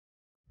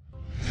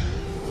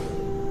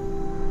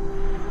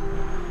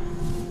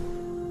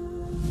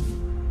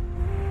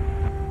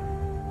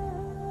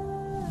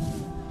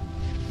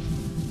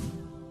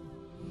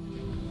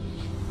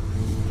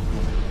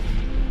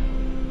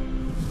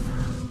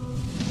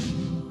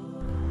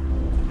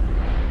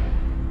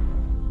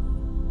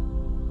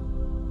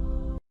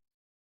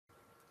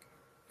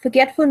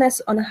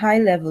Forgetfulness on a high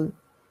level,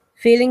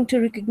 failing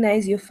to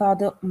recognize your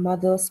father,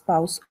 mother,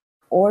 spouse,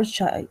 or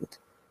child,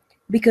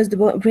 because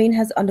the brain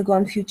has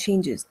undergone few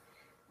changes.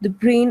 The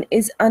brain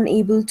is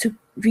unable to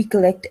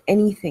recollect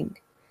anything.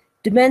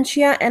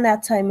 Dementia and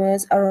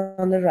Alzheimer's are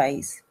on the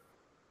rise.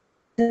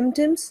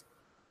 Symptoms?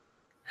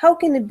 How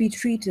can it be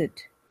treated?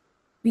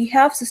 We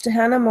have Sister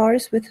Hannah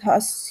Morris with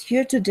us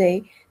here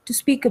today to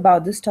speak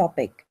about this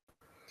topic.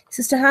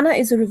 Sister Hannah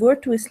is a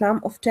revert to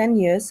Islam of 10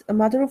 years, a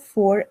mother of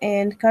 4,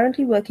 and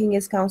currently working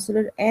as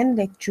counselor and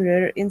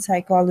lecturer in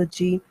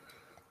psychology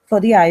for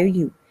the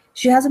IOU.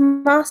 She has a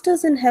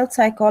master's in health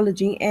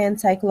psychology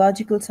and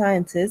psychological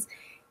sciences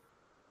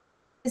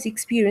and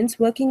experience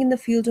working in the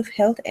field of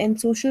health and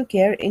social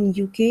care in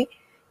UK,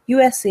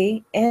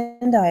 USA,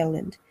 and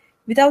Ireland.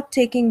 Without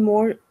taking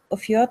more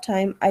of your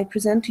time, I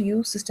present to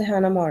you Sister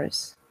Hannah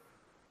Morris.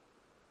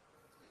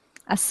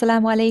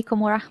 Assalamu alaikum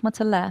wa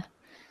rahmatullah.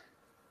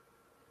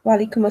 Wa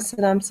alaikum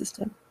assalam,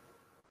 sister.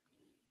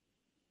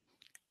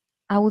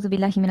 A'udhu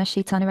billahi minash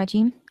shaitanir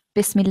rajim.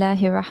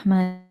 Bismillahir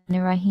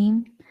rahmanir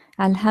rahim.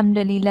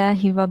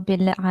 Alhamdulillahi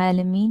rabbil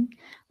alameen.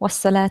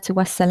 Wassalatu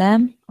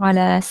wassalam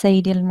ala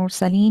sayyidil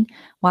mursaleen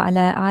wa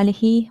ala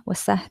alihi wa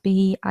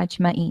sahbihi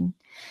ajma'in.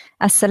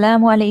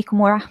 Assalamu alaikum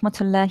wa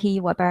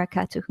rahmatullahi wa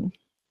barakatuhu.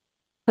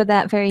 For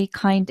that very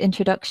kind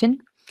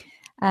introduction.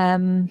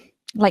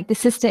 Like the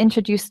sister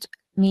introduced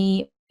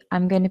me,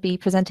 I'm going to be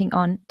presenting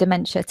on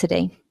dementia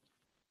today.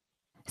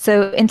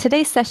 So in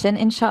today's session,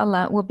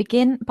 inshallah, we'll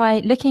begin by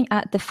looking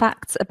at the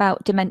facts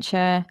about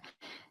dementia,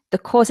 the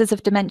causes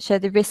of dementia,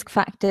 the risk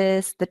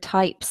factors, the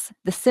types,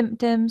 the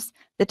symptoms,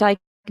 the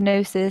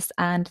diagnosis,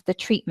 and the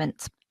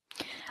treatment.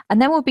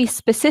 And then we'll be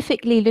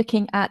specifically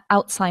looking at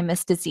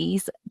Alzheimer's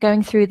disease,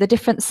 going through the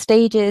different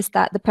stages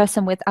that the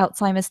person with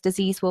Alzheimer's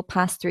disease will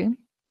pass through.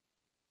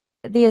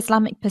 The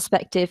Islamic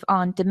perspective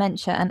on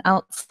dementia and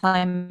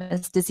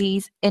Alzheimer's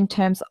disease in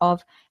terms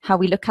of how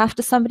we look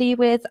after somebody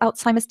with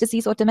Alzheimer's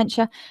disease or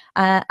dementia,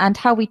 and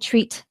how we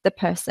treat the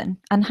person,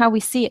 and how we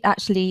see it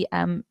actually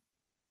in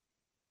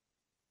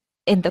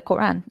the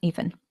Quran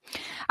even.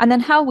 And then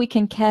how we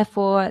can care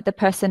for the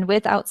person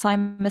with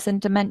Alzheimer's and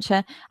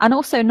dementia, and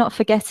also not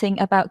forgetting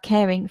about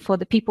caring for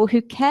the people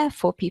who care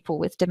for people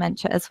with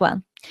dementia as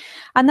well.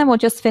 And then we'll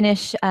just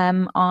finish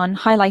on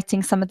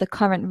highlighting some of the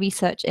current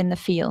research in the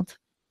field.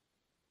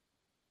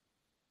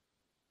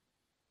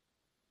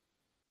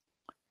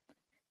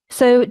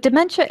 So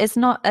dementia is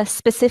not a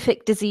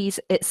specific disease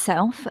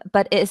itself,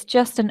 but it is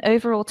just an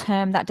overall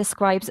term that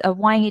describes a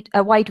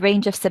wide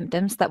range of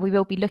symptoms that we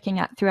will be looking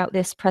at throughout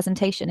this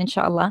presentation,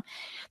 inshallah.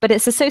 But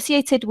it's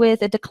associated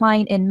with a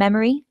decline in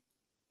memory,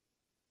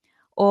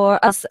 or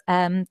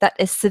that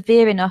is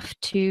severe enough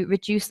to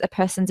reduce a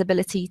person's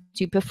ability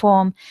to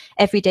perform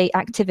everyday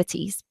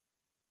activities.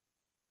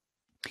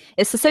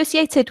 It's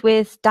associated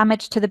with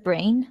damage to the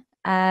brain,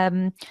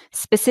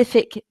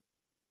 specific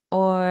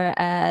or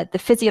the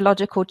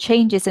physiological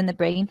changes in the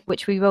brain,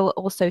 which we will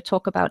also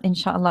talk about,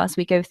 inshallah, as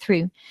we go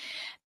through,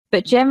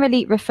 but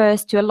generally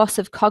refers to a loss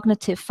of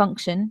cognitive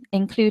function,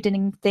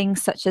 including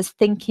things such as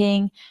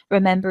thinking,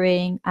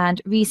 remembering,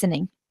 and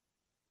reasoning.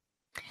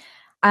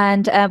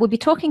 And we'll be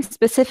talking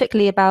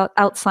specifically about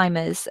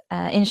Alzheimer's,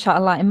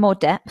 inshallah, in more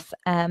depth.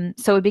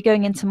 So we'll be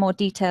going into more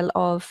detail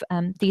of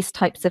these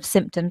types of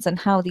symptoms and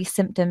how these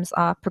symptoms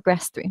are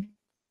progressed through.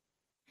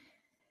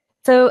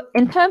 So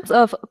in terms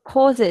of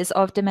causes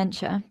of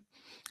dementia,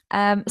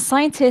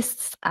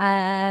 scientists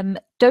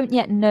don't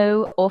yet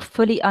know or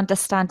fully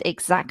understand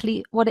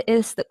exactly what it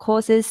is that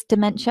causes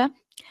dementia,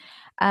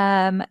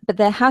 but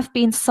there have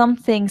been some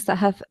things that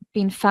have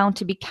been found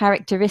to be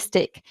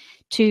characteristic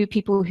to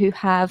people who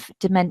have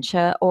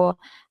dementia or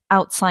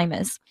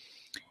Alzheimer's.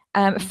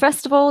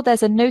 First of all,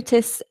 there's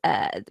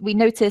we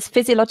notice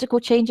physiological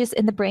changes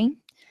in the brain,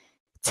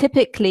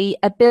 typically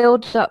a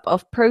build-up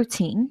of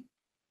protein,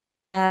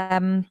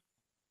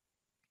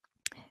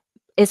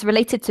 is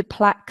related to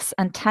plaques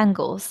and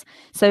tangles.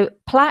 So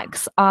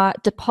plaques are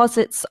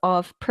deposits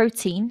of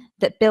protein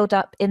that build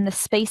up in the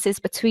spaces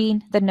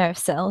between the nerve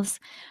cells,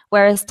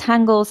 whereas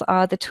tangles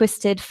are the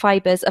twisted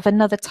fibers of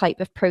another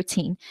type of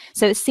protein.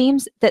 So it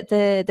seems that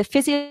the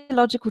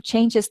physiological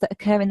changes that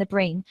occur in the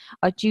brain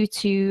are due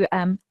to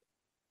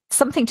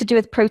something to do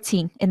with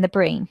protein in the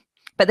brain,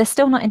 but they're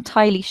still not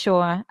entirely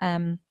sure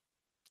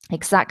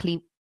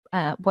exactly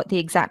what the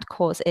exact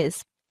cause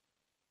is.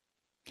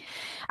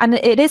 And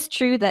it is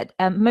true that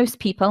most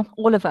people,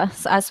 all of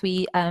us, as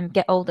we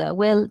get older,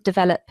 will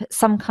develop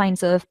some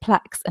kinds of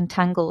plaques and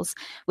tangles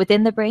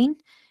within the brain.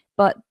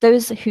 But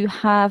those who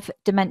have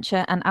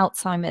dementia and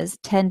Alzheimer's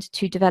tend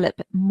to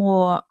develop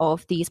more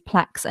of these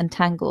plaques and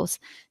tangles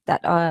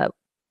that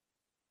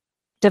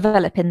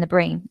develop in the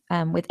brain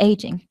with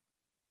aging.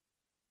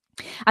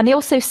 And they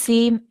also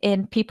seem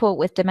in people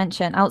with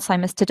dementia and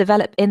Alzheimer's to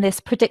develop in this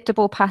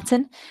predictable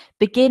pattern,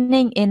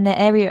 beginning in the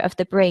area of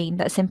the brain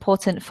that's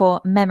important for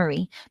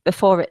memory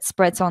before it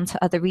spreads on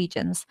to other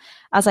regions.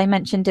 As I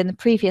mentioned in the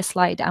previous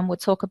slide, and we'll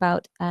talk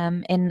about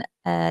in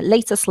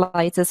later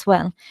slides as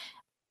well,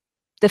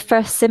 the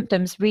first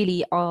symptoms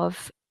really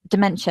of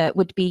dementia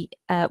would be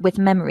with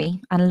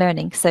memory and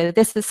learning. So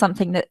this is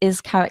something that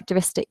is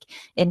characteristic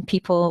in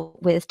people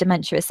with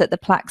dementia, is that the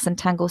plaques and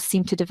tangles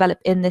seem to develop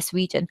in this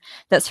region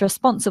that's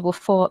responsible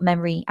for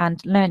memory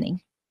and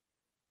learning.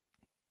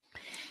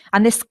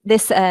 And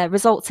this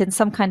results in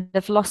some kind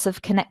of loss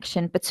of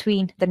connection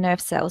between the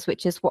nerve cells,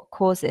 which is what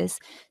causes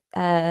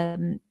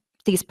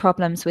these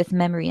problems with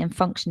memory and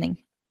functioning.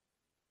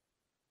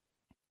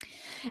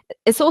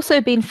 It's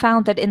also been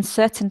found that in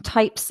certain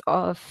types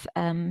of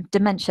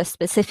dementia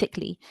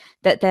specifically,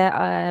 that there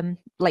are,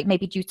 like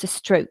maybe due to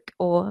stroke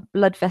or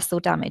blood vessel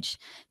damage,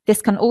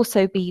 this can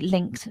also be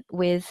linked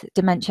with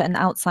dementia and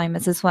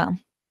Alzheimer's as well.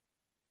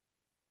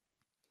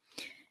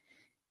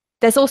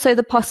 There's also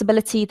the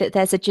possibility that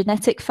there's a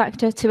genetic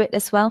factor to it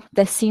as well.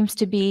 There seems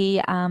to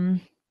be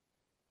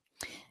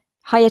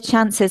higher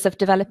chances of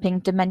developing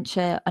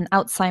dementia and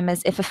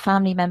Alzheimer's if a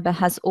family member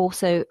has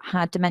also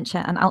had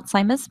dementia and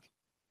Alzheimer's.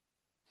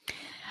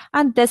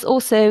 And there's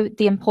also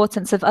the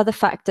importance of other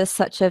factors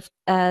such as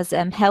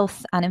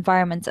health and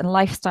environment and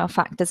lifestyle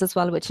factors as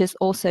well, which is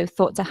also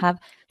thought to have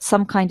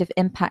some kind of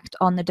impact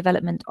on the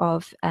development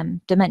of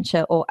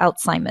dementia or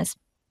Alzheimer's.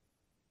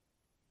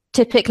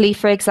 Typically,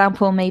 for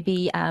example,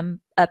 maybe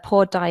a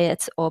poor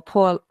diet or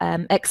poor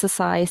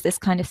exercise, this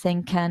kind of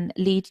thing can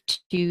lead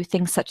to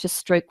things such as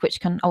stroke, which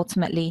can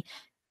ultimately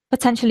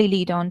potentially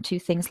lead on to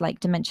things like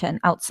dementia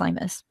and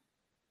Alzheimer's.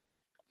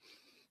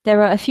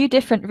 There are a few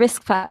different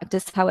risk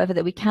factors, however,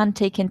 that we can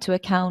take into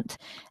account.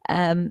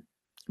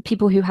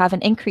 People who have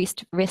an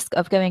increased risk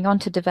of going on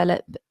to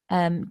develop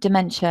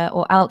dementia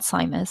or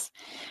Alzheimer's.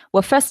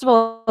 Well, first of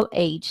all,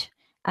 age.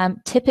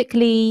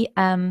 Typically,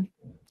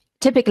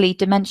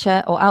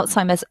 dementia or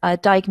Alzheimer's are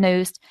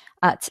diagnosed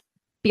at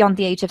beyond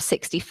the age of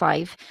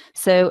 65.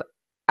 So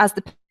as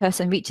the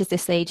person reaches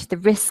this age, the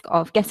risk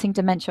of getting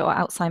dementia or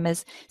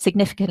Alzheimer's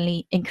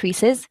significantly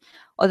increases.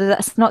 Although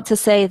that's not to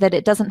say that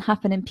it doesn't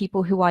happen in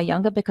people who are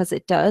younger, because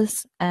it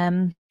does.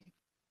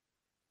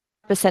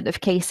 Percent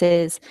of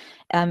cases,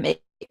 the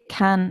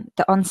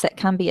onset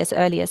can be as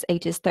early as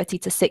ages 30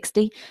 to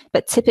 60,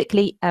 but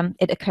typically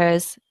it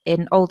occurs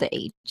in older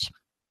age.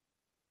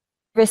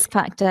 Risk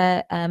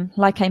factor,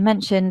 like I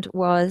mentioned,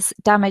 was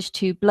damage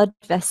to blood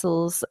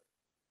vessels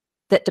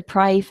that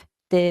deprives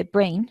the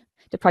brain,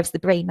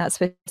 that's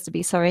supposed to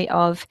be, sorry,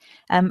 of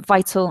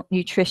vital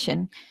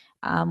nutrition,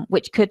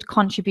 which could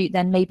contribute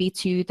then maybe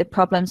to the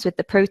problems with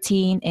the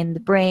protein in the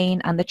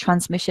brain and the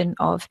transmission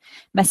of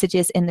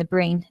messages in the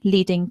brain,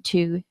 leading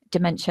to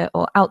dementia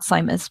or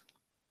Alzheimer's.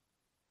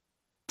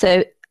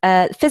 So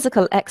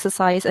physical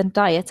exercise and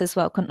diet as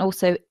well can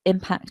also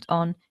impact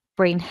on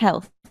brain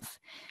health,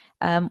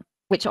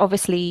 which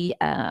obviously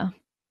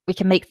we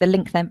can make the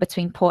link then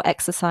between poor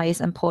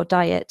exercise and poor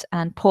diet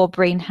and poor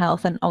brain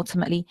health, and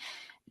ultimately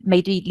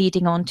maybe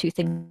leading on to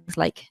things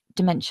like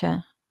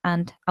dementia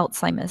and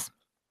Alzheimer's.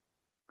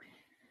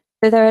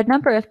 So there are a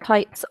number of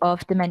types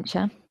of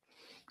dementia.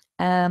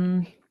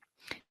 There's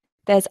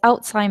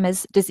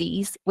Alzheimer's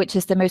disease, which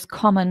is the most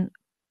common,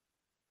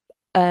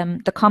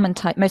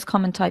 most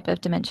common type of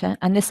dementia,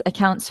 and this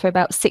accounts for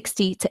about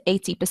 60 to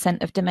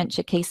 80% of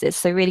dementia cases.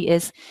 So really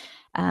is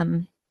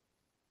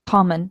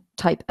common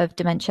type of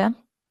dementia.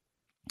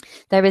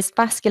 There is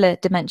vascular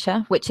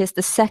dementia, which is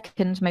the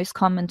second most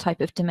common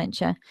type of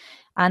dementia,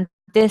 and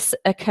this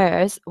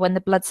occurs when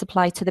the blood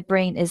supply to the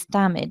brain is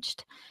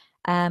damaged.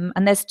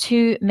 And there's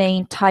two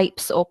main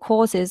types or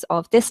causes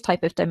of this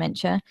type of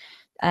dementia.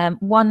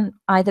 One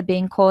either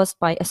being caused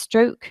by a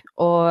stroke,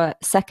 or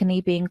secondly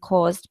being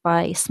caused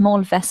by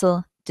small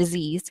vessel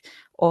disease,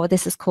 or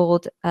this is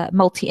called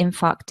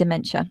multi-infarct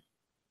dementia.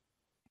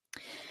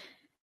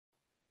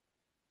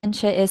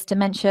 Dementia is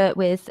dementia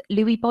with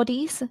Lewy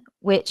bodies,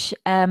 which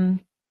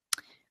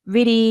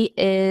really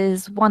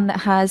is one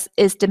that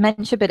is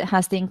dementia, but it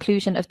has the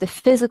inclusion of the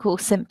physical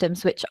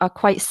symptoms, which are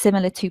quite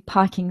similar to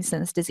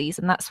Parkinson's disease,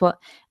 and that's what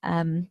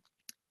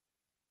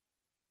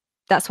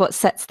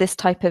sets this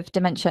type of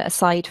dementia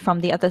aside from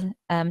the other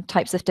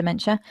types of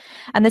dementia.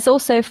 And there's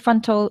also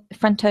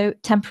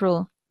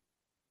frontotemporal,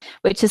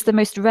 which is the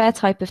most rare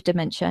type of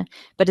dementia,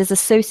 but is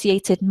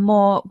associated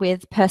more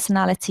with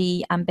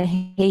personality and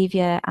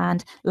behavior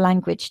and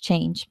language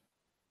change.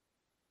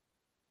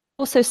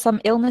 Also some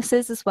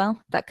illnesses as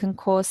well that can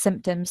cause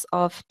symptoms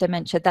of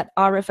dementia that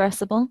are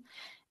reversible.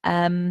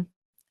 Any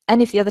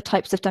of the other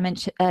types of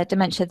dementia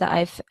that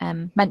I've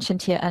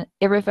mentioned here are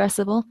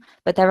irreversible,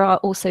 but there are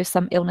also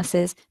some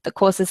illnesses that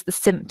causes the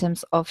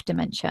symptoms of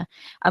dementia.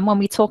 And when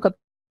we talk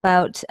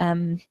about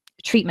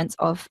treatments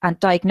of and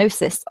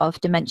diagnosis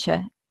of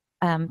dementia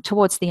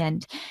towards the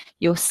end,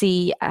 you'll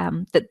see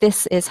that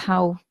this is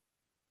how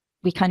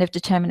we kind of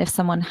determine if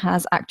someone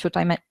has actual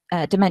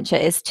dementia,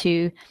 is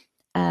to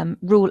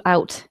rule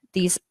out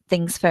these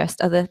things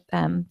first. Other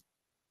can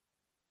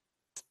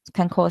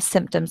cause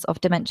symptoms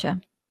of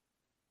dementia.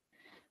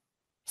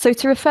 So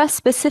to refer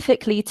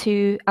specifically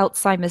to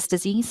Alzheimer's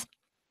disease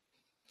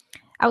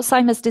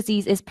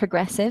is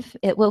progressive.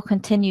 It will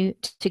continue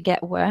to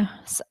get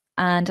worse.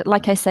 And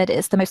like I said,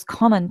 it's the most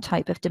common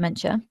type of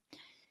dementia.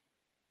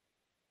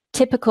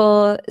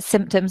 Typical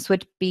symptoms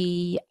would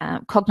be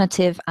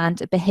cognitive and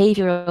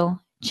behavioral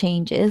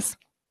changes.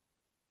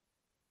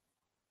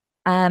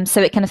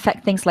 So it can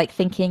affect things like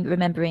thinking,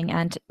 remembering,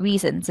 and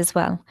reasons as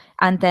well.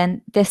 And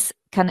then this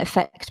can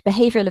affect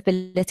behavioral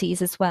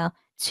abilities as well,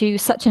 to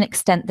such an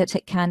extent that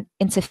it can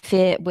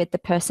interfere with the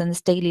person's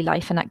daily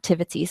life and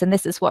activities. And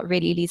this is what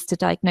really leads to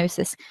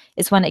diagnosis,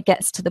 is when it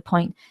gets to the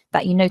point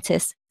that you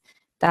notice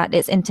that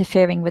it's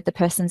interfering with the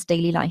person's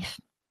daily life.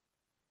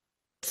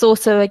 It's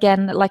also,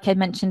 again, like I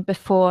mentioned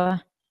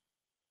before,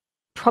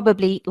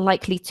 probably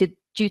likely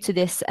due to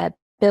this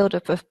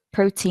buildup of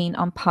protein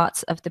on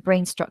parts of the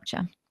brain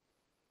structure.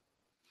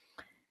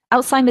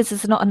 Alzheimer's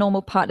is not a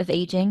normal part of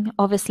aging.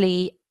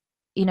 Obviously,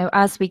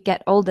 as we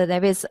get older,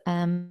 there is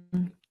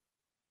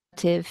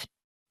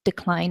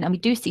decline, and we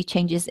do see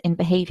changes in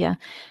behavior.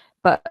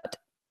 But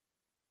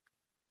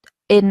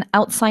in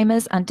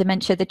Alzheimer's and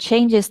dementia, the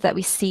changes that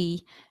we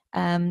see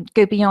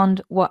go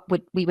beyond what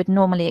we would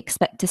normally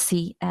expect to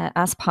see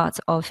as part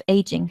of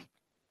aging.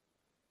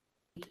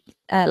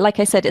 Like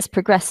I said, it's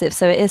progressive,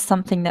 so it is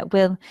something that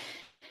will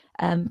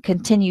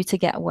continue to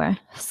get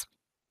worse.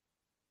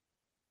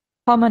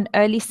 Common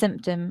early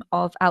symptom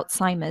of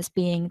Alzheimer's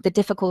being the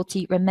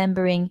difficulty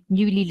remembering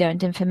newly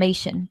learned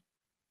information.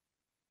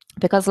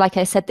 Because, like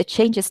I said, the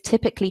changes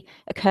typically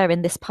occur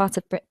in this part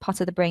of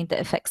the brain that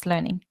affects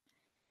learning.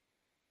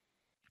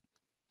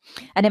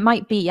 And it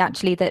might be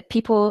actually that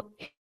people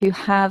who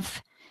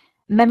have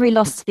memory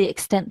loss to the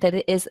extent that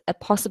it is a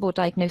possible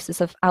diagnosis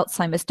of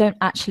Alzheimer's don't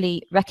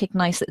actually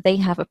recognize that they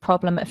have a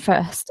problem at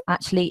first.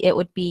 Actually, it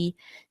would be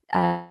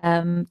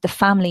the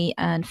family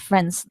and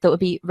friends that would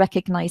be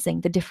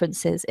recognizing the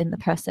differences in the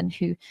person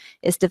who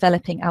is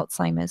developing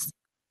Alzheimer's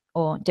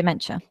or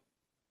dementia.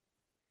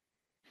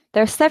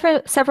 There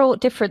are several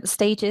different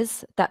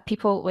stages that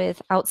people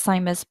with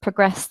Alzheimer's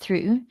progress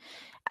through.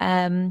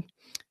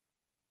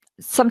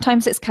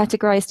 Sometimes it's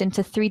categorized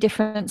into 3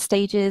 different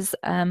stages.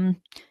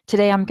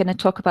 Today I'm going to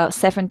talk about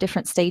 7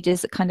 different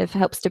stages. It kind of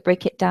helps to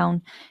break it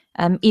down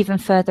even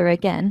further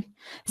again.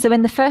 So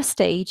in the first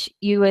stage,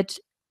 you would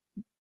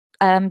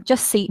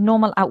just see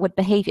normal outward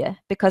behavior,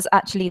 because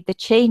actually the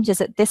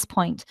changes at this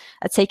point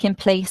are taking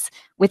place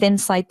within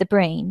inside the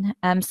brain.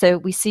 So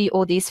we see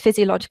all these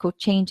physiological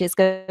changes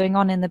going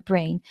on in the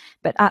brain,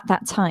 but at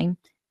that time,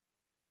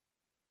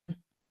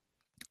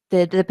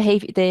 the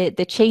behavior,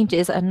 the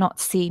changes are not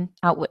seen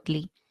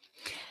outwardly.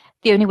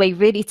 The only way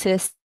really to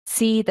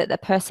see that the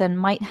person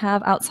might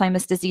have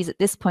Alzheimer's disease at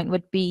this point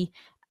would be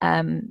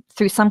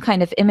through some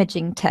kind of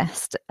imaging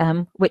test,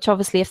 which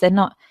obviously if they're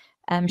not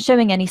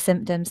showing any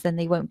symptoms, then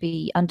they won't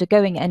be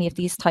undergoing any of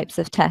these types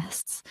of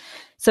tests.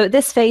 So at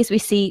this phase, we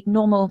see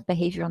normal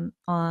behavior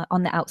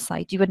on the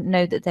outside. You wouldn't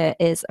know that there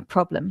is a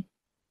problem.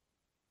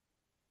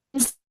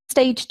 In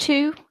stage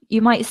 2,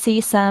 you might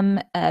see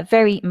some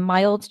very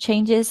mild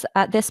changes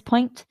at this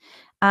point,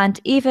 and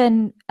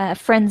even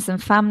friends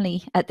and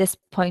family at this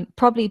point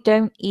probably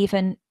don't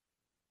even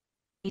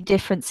see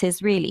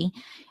differences really.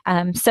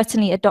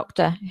 Certainly a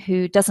doctor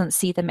who doesn't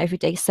see them every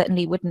day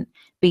certainly wouldn't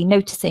be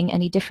noticing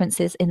any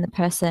differences in the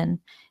person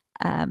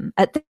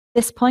at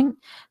this point.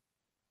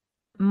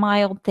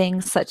 Mild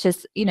things such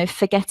as,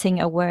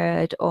 forgetting a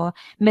word or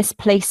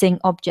misplacing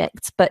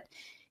objects. But,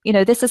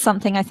 this is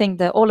something I think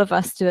that all of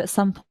us do at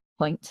some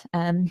point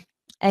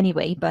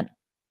anyway, but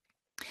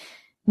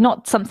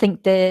not something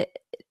that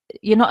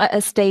you're not at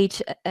a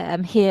stage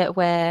here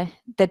where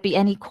there'd be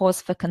any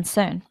cause for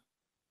concern.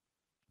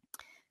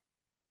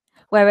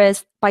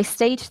 Whereas by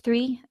stage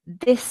 3,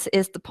 this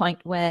is the point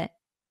where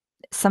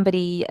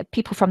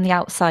people from the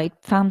outside,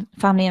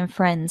 family and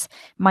friends,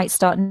 might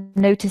start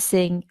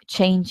noticing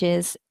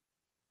changes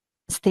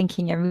in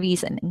thinking and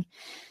reasoning.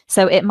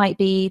 So it might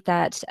be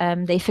that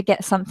they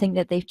forget something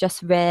that they've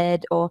just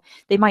read, or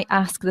they might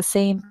ask the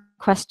same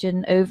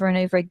question over and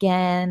over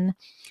again.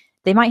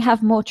 They might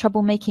have more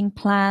trouble making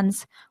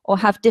plans or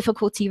have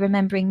difficulty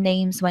remembering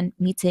names when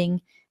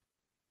meeting.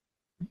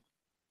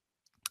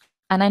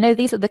 And I know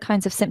these are the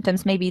kinds of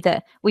symptoms maybe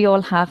that we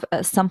all have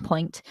at some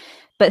point,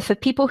 but for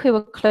people who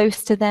are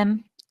close to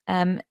them,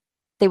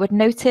 they would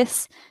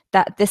notice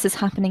that this is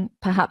happening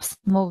perhaps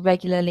more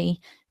regularly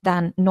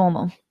than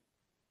normal,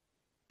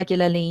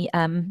 regularly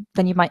than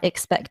you might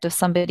expect of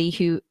somebody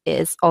who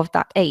is of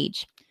that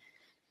age.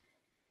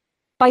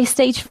 By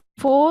stage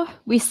 4,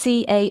 we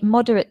see a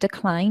moderate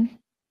decline,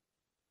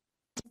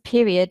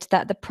 period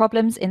that the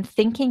problems in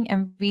thinking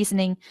and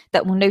reasoning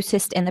that were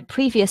noticed in the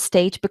previous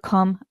stage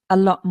become a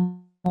lot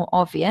more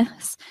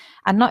obvious.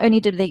 And not only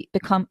do they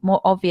become more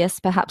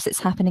obvious, perhaps it's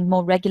happening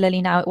more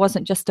regularly now. It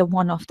wasn't just a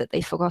one-off that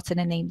they've forgotten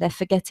a name. They're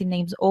forgetting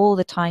names all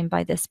the time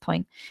by this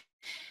point.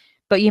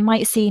 But you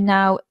might see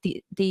now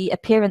the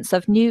appearance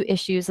of new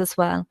issues as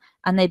well,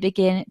 and they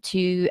begin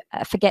to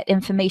forget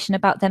information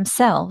about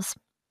themselves.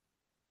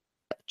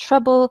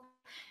 Trouble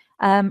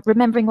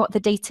remembering what the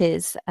date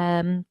is.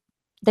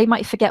 They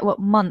might forget what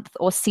month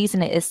or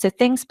season it is. So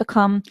things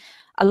become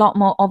a lot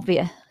more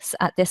obvious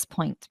at this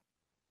point.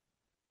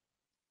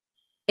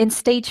 In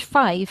stage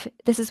 5,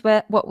 this is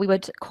where what we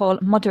would call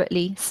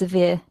moderately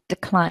severe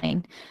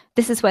decline.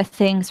 This is where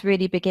things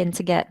really begin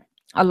to get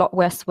a lot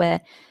worse, where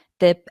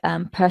the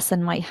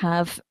person might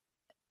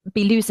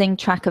be losing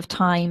track of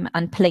time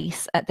and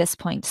place at this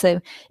point. So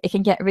it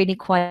can get really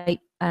quite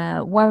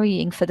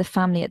worrying for the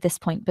family at this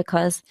point,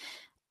 because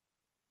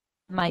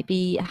might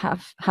be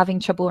having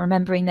trouble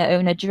remembering their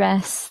own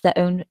address, their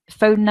own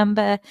phone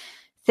number,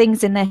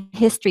 things in their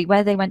history,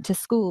 where they went to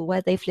school,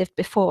 where they've lived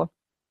before.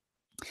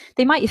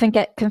 They might even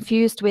get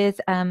confused with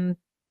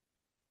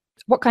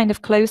what kind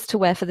of clothes to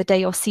wear for the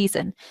day or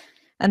season.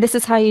 And this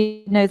is how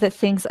you know that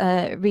things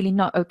are really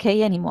not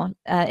okay anymore.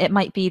 It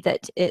might be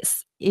that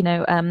it's,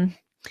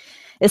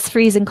 it's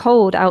freezing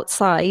cold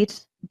outside,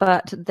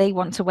 but they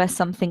want to wear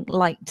something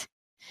light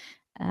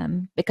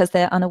because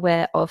they're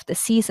unaware of the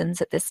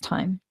seasons at this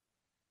time.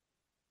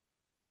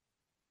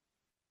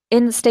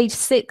 In stage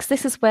 6,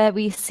 this is where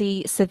we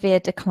see severe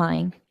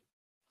decline,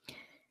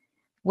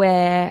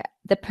 where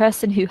the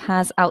person who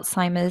has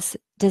Alzheimer's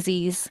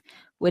disease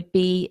would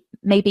be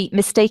maybe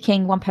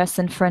mistaking one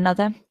person for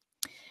another.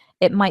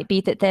 It might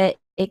be that they're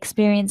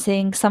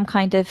experiencing some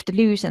kind of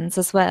delusions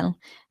as well.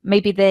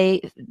 Maybe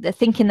they're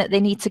thinking that they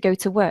need to go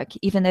to work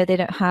even though they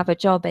don't have a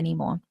job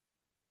anymore.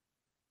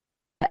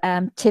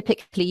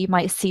 Typically, you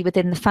might see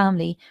within the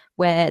family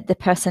where the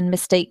person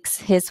mistakes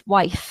his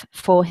wife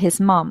for his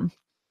mom.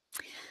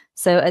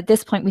 So at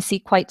this point, we see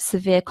quite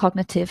severe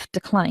cognitive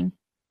decline.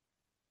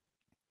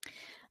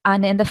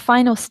 And in the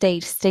final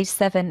stage, stage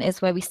 7,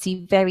 is where we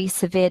see very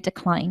severe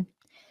decline.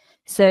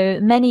 So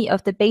many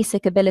of the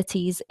basic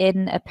abilities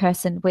in a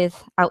person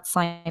with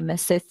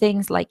Alzheimer's, so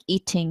things like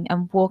eating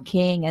and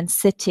walking and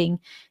sitting,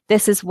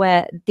 this is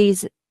where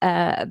these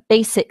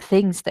basic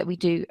things that we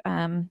do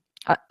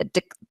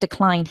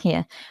decline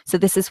here. So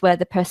this is where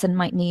the person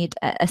might need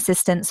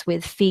assistance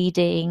with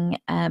feeding.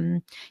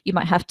 You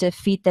might have to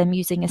feed them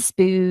using a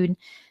spoon,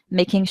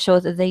 making sure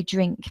that they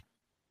drink.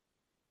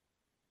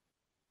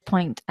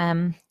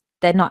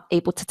 They're not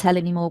able to tell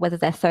anymore whether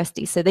they're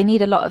thirsty. So they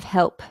need a lot of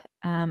help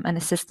and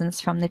assistance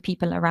from the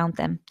people around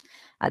them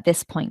at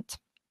this point.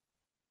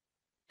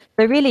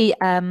 So really,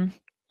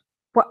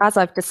 as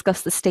I've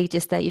discussed the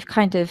stages there, you've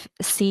kind of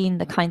seen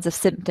the kinds of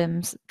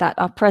symptoms that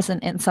are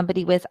present in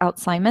somebody with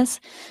Alzheimer's.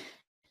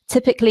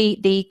 Typically,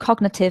 the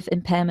cognitive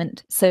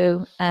impairment.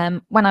 So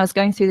when I was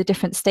going through the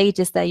different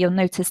stages there, you'll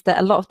notice that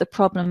a lot of the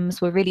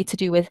problems were really to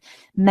do with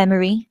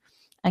memory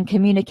and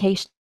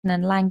communication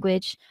and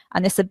language,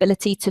 and this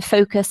ability to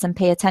focus and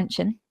pay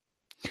attention.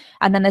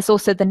 And then there's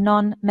also the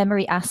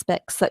non-memory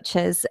aspects, such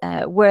as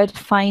word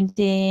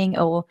finding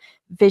or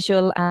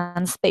visual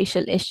and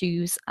spatial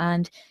issues,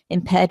 and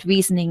impaired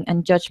reasoning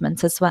and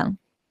judgment as well.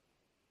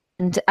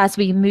 And as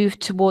we move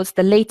towards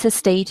the later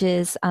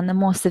stages and the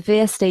more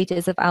severe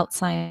stages of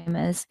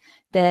Alzheimer's,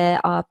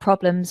 there are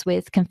problems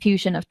with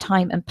confusion of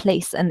time and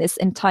place and this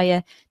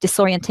entire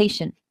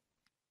disorientation.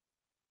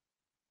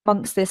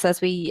 Amongst this,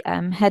 as we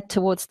head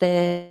towards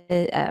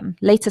the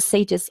later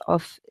stages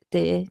of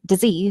the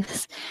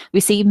disease, we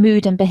see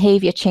mood and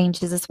behavior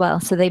changes as well.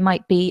 So they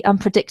might be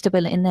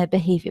unpredictable in their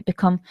behavior,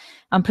 become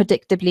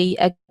unpredictably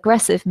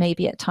aggressive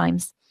maybe at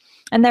times.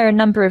 And there are a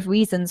number of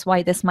reasons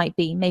why this might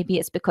be. Maybe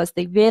it's because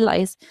they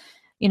realize,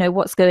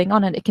 what's going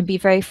on, and it can be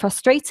very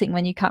frustrating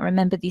when you can't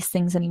remember these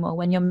things anymore,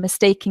 when you're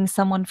mistaking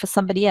someone for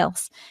somebody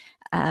else.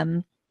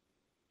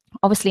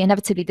 Obviously,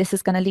 inevitably, this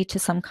is going to lead to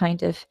some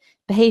kind of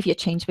behavior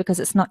change because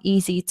it's not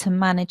easy to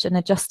manage and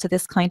adjust to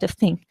this kind of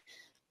thing.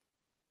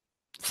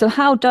 So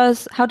how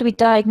do we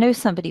diagnose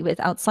somebody with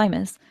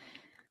Alzheimer's?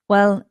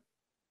 Well,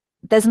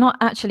 there's not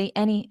actually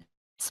any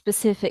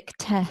specific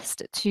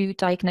test to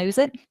diagnose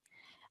it.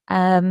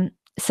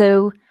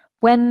 So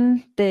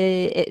when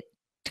it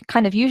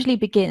kind of usually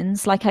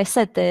begins, like I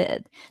said,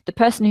 the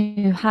person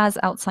who has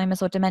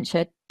Alzheimer's or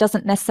dementia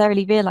doesn't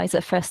necessarily realize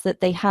at first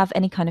that they have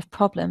any kind of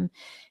problem.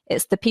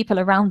 It's the people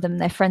around them,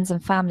 their friends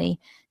and family,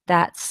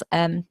 that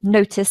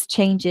notice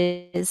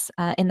changes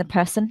in the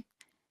person.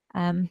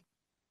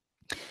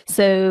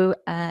 So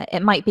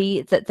it might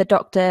be that the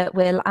doctor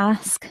will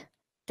ask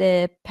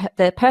the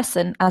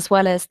person, as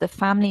well as the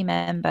family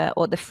member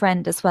or the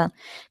friend as well,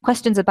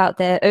 questions about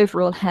their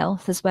overall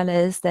health, as well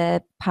as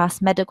their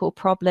past medical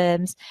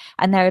problems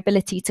and their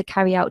ability to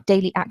carry out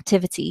daily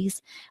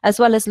activities, as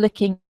well as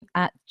looking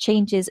at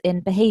changes in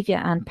behavior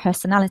and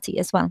personality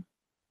as well.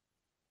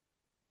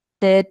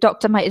 The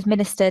doctor might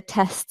administer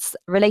tests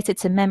related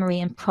to memory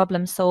and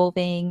problem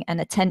solving and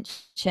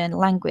attention,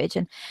 language,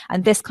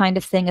 and this kind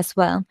of thing as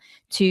well,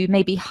 to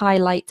maybe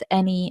highlight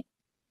any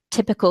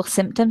typical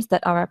symptoms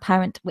that are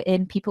apparent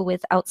in people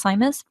with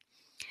Alzheimer's.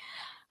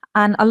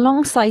 And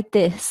alongside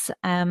this,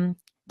 the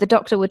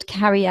doctor would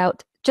carry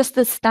out just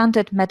the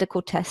standard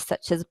medical tests,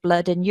 such as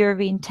blood and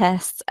urine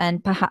tests,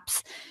 and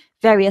perhaps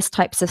various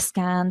types of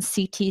scans,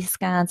 CT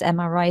scans,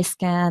 MRI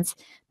scans,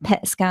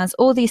 PET scans,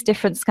 all these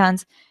different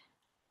scans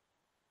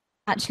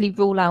actually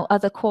rule out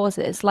other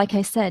causes. Like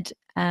I said,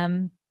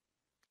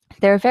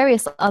 there are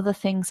various other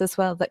things as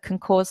well that can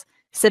cause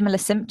similar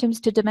symptoms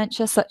to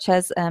dementia, such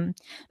as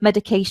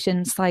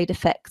medication side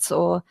effects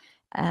or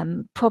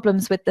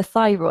problems with the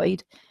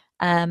thyroid,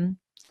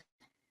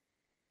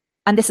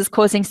 and this is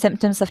causing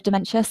symptoms of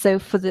dementia. So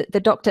for the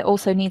doctor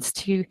also needs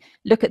to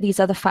look at these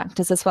other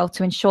factors as well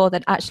to ensure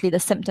that actually the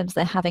symptoms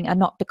they're having are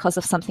not because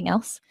of something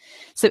else.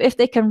 So if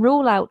they can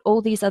rule out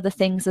all these other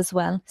things as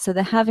well, so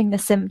they're having the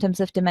symptoms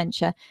of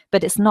dementia,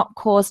 but it's not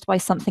caused by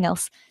something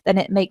else, then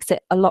it makes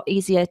it a lot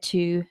easier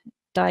to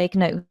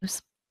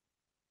diagnose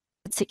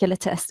a particular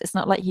test. It's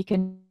not like you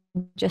can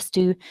just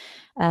do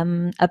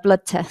a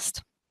blood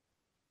test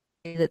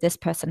that this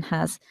person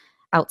has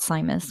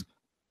Alzheimer's.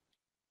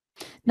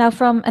 Now,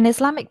 from an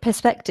Islamic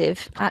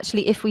perspective,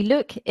 actually, if we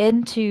look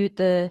into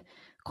the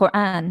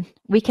Quran,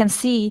 we can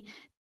see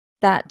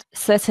that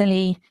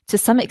certainly to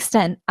some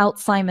extent,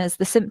 Alzheimer's,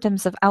 the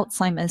symptoms of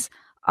Alzheimer's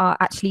are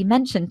actually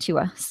mentioned to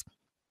us.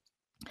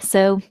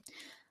 So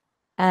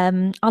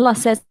Allah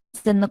says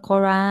in the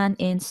Quran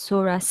in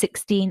Surah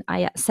 16,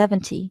 Ayat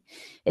 70,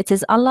 it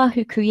is Allah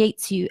who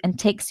creates you and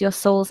takes your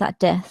souls at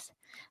death.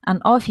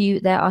 And of you,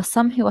 there are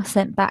some who are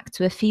sent back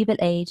to a feeble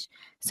age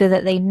so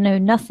that they know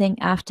nothing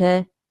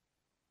after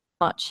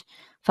much,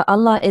 for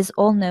Allah is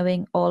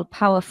all-knowing,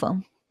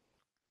 all-powerful.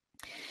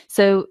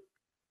 So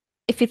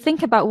if you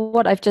think about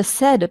what I've just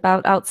said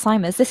about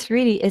Alzheimer's, this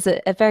really is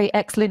a very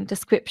excellent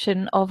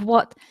description of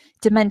what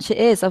dementia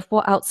is, of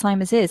what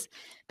Alzheimer's is,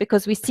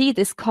 because we see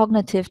this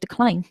cognitive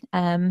decline,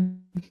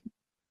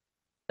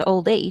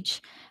 old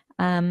age.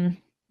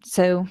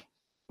 So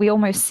we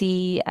almost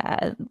see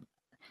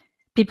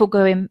people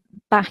going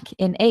back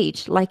in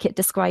age, like it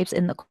describes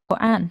in the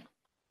Quran.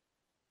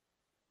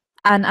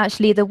 And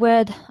actually the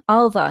word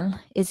aldal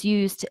is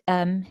used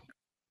in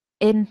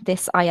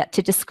this ayat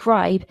to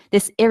describe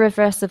this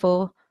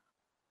irreversible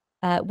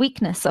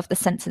weakness of the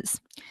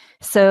senses.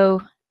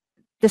 So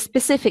the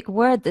specific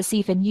word that's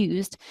even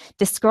used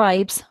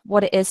describes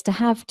what it is to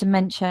have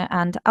dementia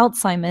and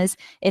Alzheimer's,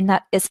 in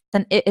that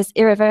it is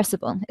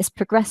irreversible, it's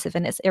progressive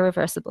and it's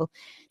irreversible.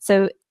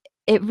 So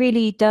it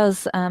really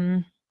does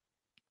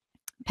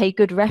pay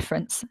good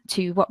reference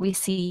to what we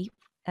see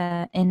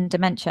in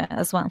dementia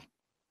as well.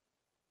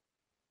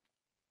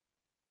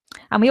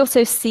 And we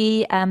also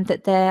see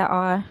that there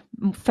are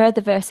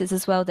further verses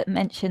as well that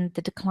mention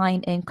the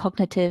decline in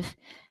cognitive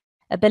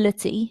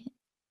ability,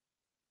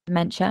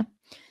 dementia,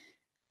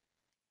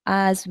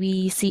 as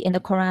we see in the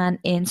Quran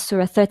in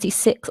Surah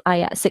 36,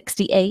 Ayat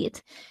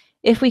 68.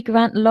 If we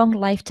grant long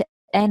life to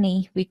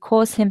any, we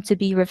cause him to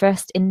be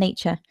reversed in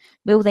nature.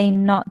 Will they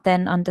not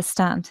then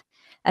understand?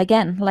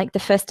 Again, like the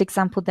first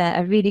example there,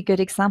 a really good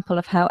example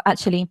of how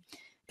actually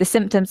the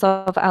symptoms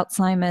of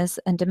Alzheimer's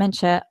and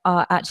dementia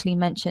are actually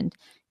mentioned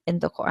in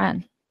the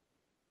Quran.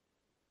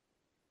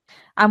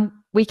 And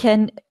we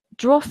can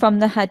draw from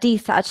the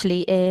hadith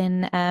actually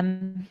in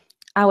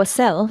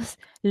ourselves,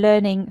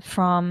 learning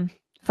from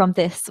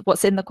this,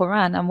 what's in the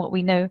Quran and what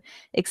we know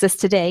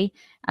exists today,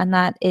 and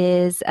that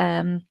is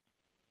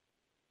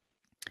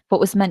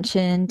what was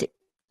mentioned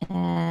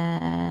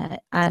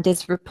and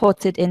is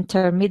reported in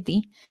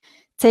Tirmidhi.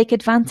 Take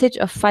advantage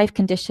of 5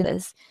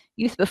 conditions: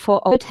 youth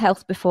before old, good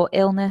health before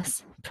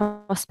illness,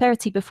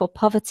 prosperity before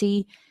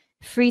poverty,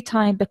 free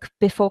time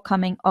before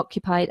coming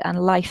occupied, and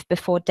life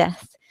before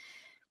death.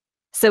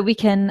 So we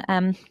can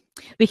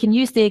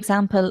use the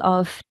example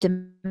of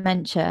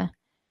dementia,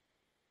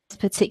 this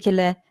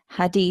particular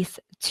hadith,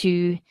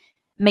 to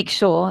make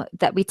sure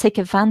that we take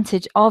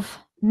advantage of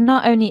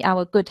not only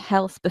our good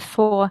health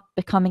before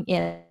becoming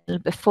ill,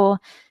 before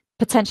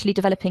potentially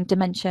developing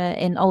dementia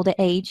in older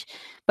age,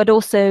 but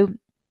also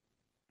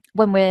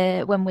when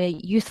we're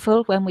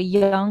youthful, when we're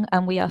young,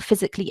 and we are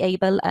physically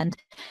able and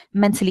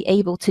mentally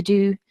able to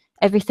do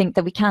everything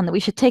that we can, that we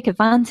should take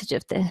advantage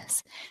of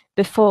this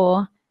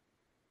before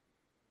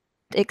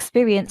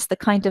experience the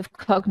kind of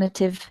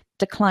cognitive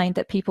decline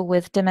that people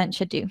with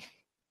dementia do.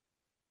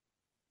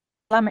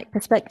 Islamic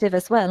perspective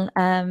as well,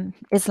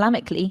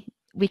 Islamically,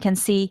 we can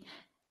see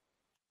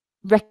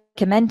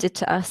recommended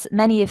to us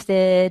many of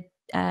the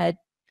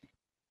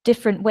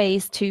different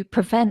ways to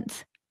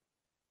prevent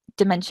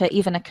dementia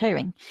even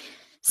occurring.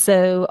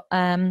 So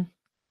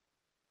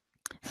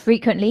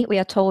frequently we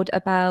are told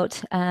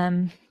about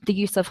the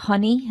use of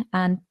honey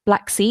and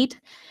black seed,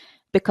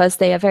 because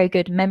they are very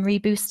good memory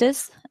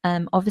boosters.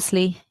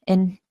 Obviously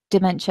in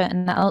dementia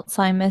and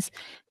Alzheimer's,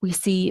 we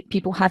see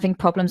people having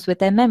problems with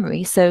their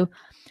memory. So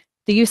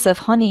the use of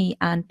honey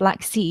and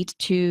black seed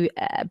to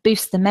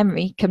boost the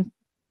memory can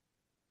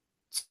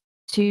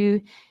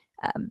to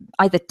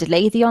either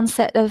delay the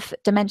onset of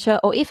dementia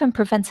or even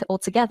prevent it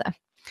altogether.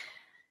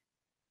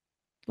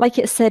 Like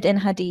it said in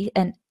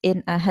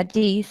a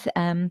hadith,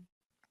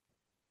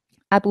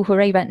 Abu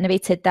Hurairah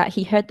narrated that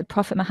he heard the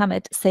Prophet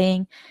Muhammad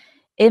saying,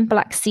 "In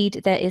black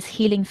seed there is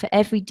healing for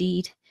every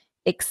deed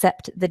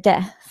except the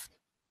death."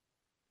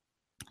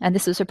 And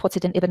this was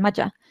reported in Ibn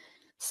Majah.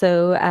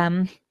 So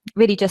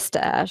really just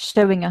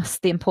showing us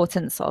the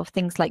importance of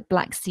things like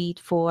black seed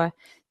for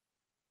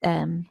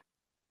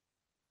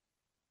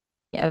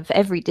of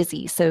every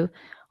disease. So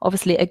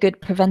obviously a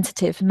good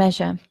preventative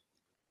measure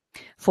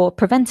for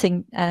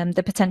preventing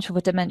the potential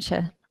for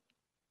dementia.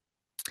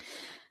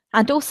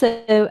 And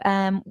also,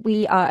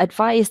 we are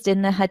advised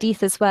in the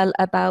hadith as well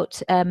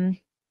about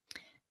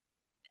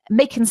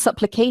making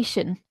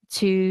supplication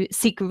to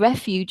seek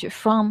refuge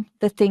from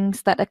the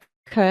things that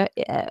occur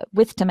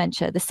with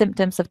dementia, the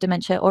symptoms of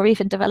dementia, or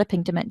even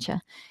developing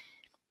dementia.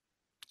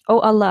 O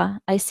Allah,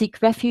 I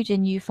seek refuge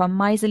in you from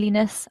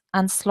miserliness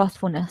and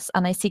slothfulness,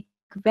 and I seek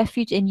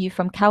refuge in you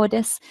from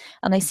cowardice,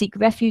 and I seek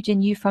refuge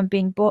in you from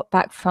being brought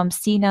back from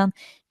senile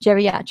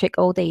geriatric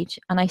old age,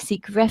 and I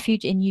seek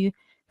refuge in you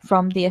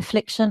from the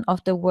affliction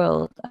of the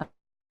world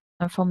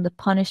and from the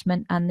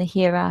punishment and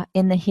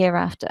in the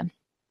hereafter.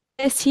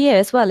 This here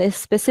as well is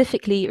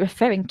specifically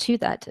referring to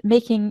that,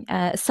 making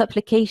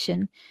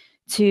supplication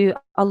to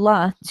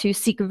Allah to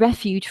seek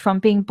refuge from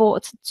being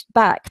brought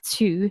back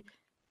from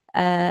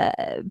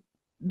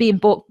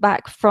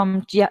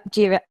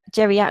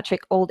geriatric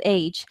old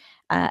age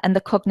and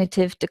the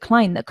cognitive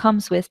decline that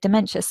comes with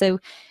dementia. So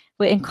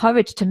we're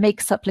encouraged to make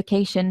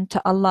supplication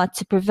to Allah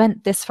to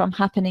prevent this from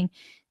happening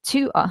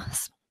to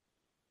us.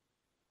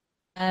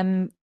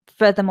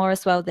 Furthermore,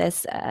 as well,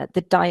 there's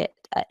the diet,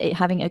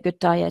 having a good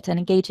diet and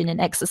engaging in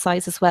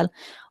exercise as well,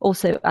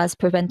 also as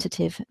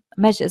preventative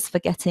measures for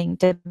getting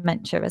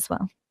dementia as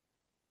well.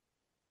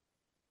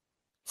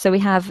 So we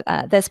have,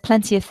 there's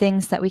plenty of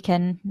things that we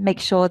can make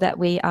sure that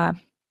we are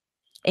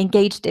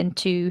engaged in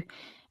to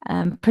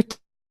protect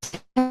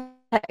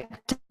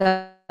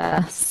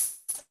us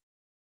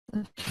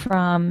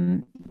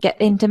from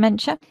getting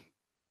dementia.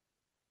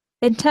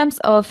 In terms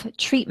of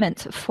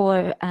treatment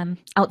for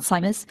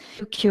Alzheimer's,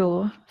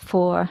 cure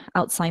for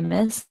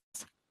Alzheimer's,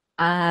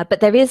 but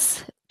there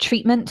is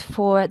treatment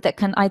that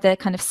can either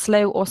kind of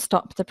slow or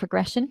stop the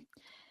progression.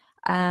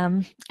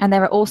 And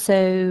there are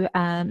also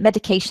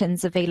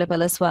medications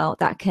available as well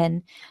that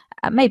can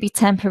maybe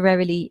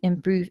temporarily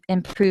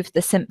improve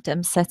the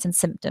symptoms, certain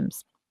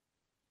symptoms.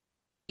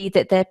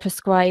 That they're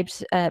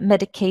prescribed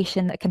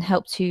medication that can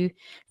help to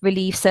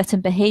relieve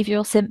certain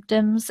behavioral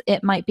symptoms.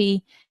 It might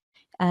be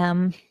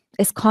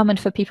it's common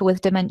for people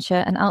with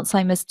dementia and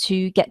Alzheimer's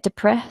to get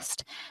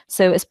depressed.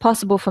 So it's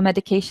possible for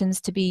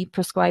medications to be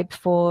prescribed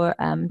for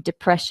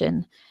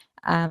depression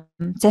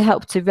to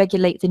help to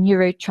regulate the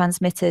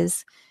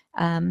neurotransmitters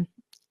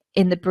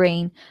in the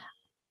brain.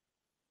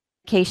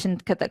 Medication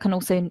that can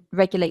also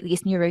regulate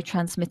these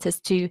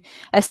neurotransmitters to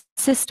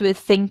assist with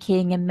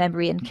thinking and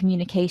memory and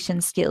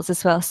communication skills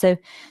as well. So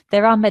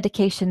there are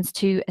medications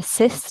to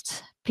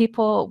assist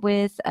people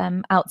with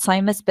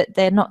Alzheimer's, but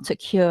they're not to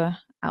cure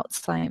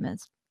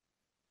Alzheimer's.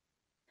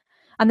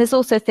 And there's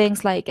also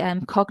things like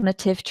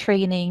cognitive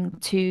training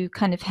to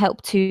kind of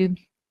help to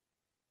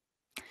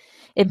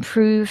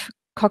improve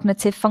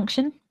cognitive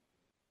function.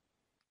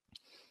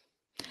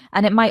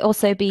 And it might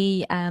also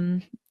be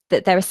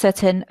that there are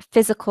certain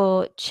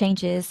physical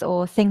changes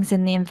or things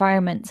in the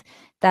environment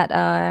that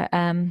are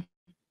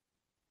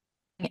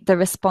the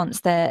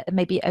response, there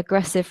may be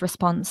aggressive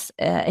response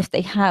if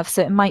they have.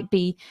 So it might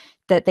be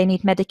that they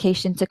need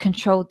medication to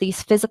control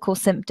these physical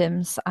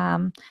symptoms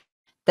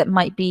that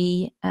might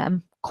be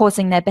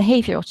causing their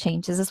behavioral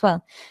changes as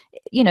well.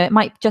 You know, it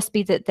might just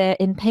be that they're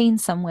in pain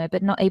somewhere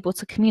but not able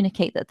to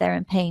communicate that they're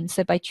in pain.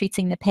 So by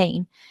treating the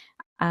pain,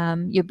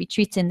 you'll be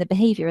treating the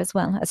behavior as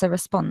well as a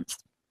response.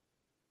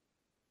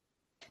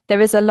 There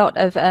is a lot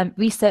of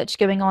research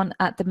going on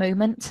at the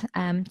moment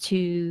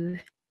to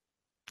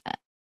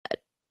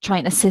try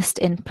and assist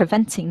in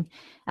preventing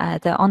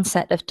the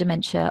onset of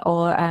dementia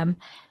or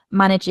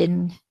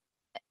managing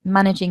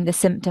the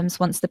symptoms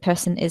once the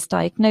person is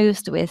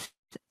diagnosed with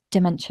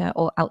dementia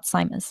or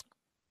Alzheimer's.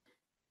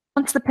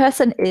 Once the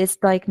person is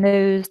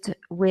diagnosed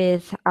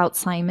with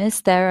Alzheimer's,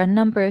 there are a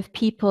number of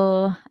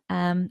people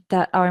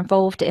that are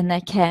involved in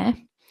their care.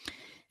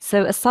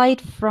 So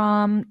aside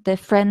from the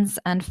friends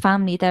and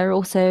family, there are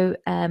also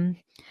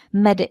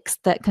medics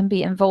that can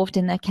be involved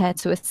in their care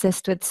to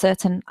assist with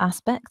certain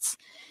aspects.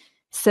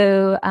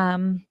 So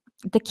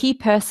the key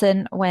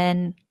person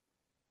in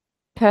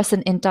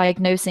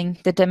diagnosing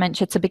the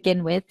dementia to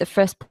begin with, the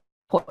first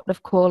port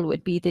of call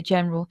would be the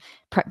general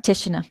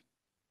practitioner,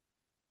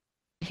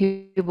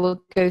 who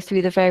will go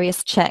through the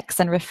various checks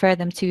and refer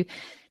them to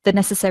the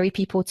necessary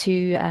people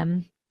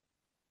to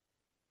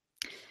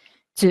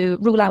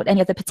rule out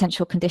any other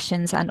potential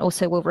conditions, and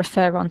also will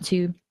refer on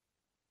to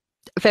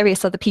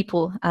various other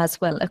people as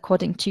well,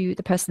 according to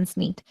the person's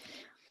need.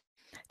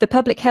 The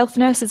public health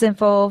nurse is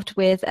involved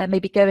with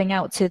maybe going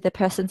out to the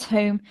person's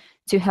home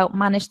to help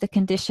manage the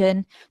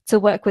condition, to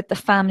work with the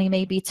family,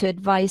 maybe to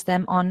advise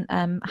them on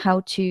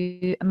how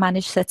to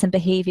manage certain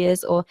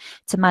behaviors or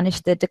to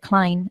manage the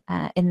decline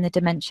in the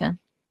dementia.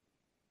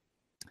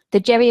 The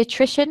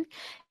geriatrician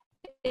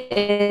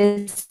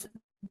is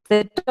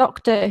the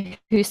doctor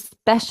who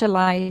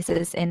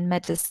specializes in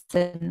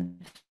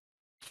medicine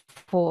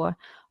for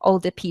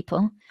older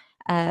people.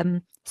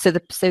 So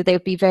they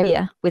would be very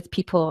with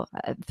people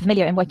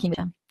familiar in working with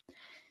them.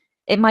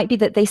 It might be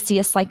that they see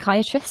a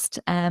psychiatrist,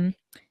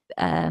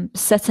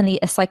 certainly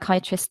a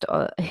psychiatrist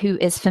who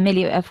is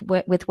familiar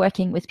with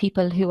working with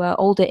people who are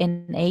older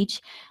in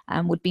age,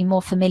 would be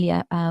more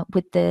familiar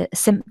with the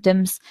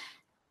symptoms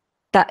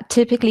that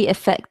typically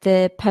affect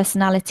the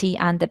personality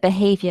and the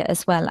behavior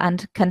as well,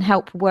 and can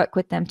help work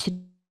with them to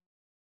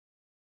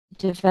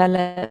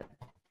develop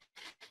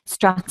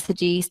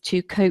strategies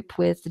to cope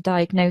with the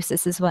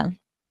diagnosis as well.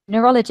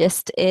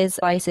 Neurologist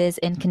advises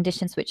in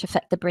conditions which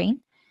affect the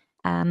brain.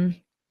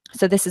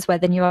 So this is where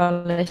the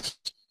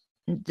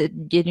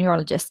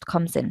neurologist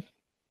comes in.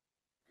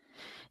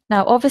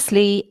 Now,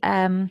 obviously,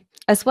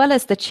 as well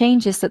as the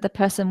changes that the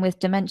person with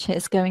dementia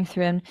is going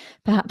through, and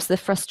perhaps the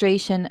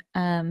frustration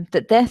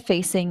that they're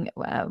facing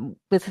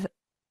with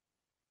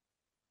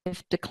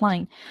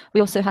decline,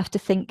 we also have to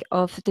think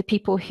of the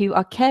people who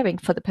are caring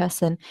for the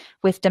person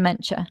with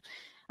dementia.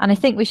 And I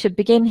think we should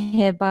begin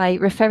here by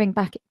referring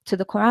back to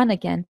the Quran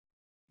again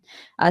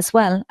as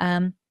well,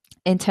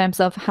 in terms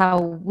of how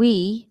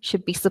we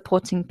should be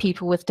supporting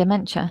people with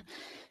dementia.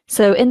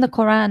 So in the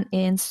Quran,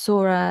 in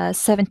Surah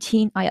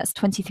 17, ayats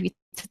 23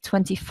 to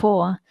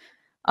 24,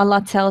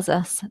 Allah tells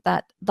us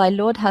that thy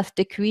Lord hath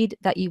decreed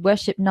that ye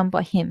worship none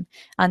but him,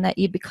 and that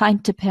ye be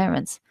kind to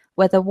parents,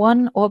 whether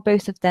one or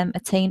both of them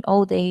attain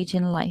old age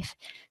in life.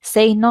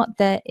 Say not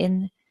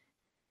therein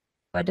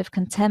word of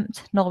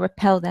contempt, nor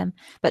repel them,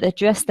 but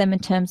address them in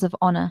terms of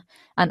honor,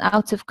 and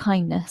out of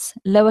kindness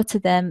lower to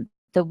them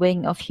the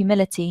wing of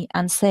humility,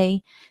 and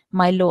say,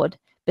 my Lord,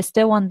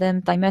 bestow on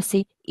them thy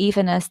mercy,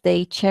 even as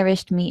they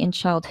cherished me in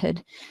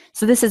childhood.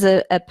 So this is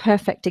a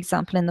perfect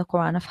example in the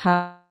Quran of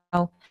how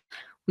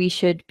we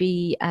should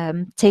be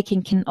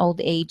taking in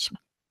old age,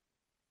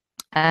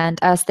 and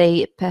as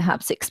they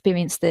perhaps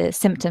experience the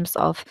symptoms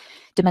of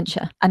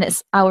dementia. And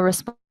it's our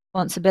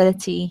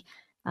responsibility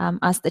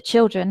as the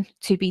children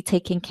to be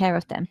taking care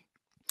of them.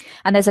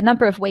 And there's a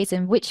number of ways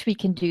in which we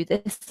can do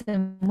this,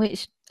 in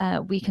which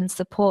we can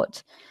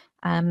support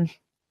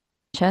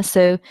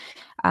so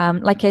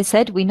like I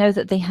said, we know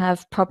that they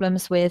have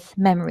problems with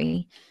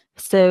memory.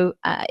 So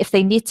if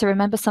they need to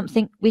remember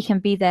something, we can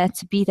be there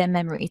to be their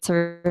memory,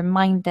 to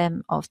remind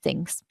them of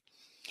things.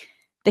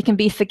 They can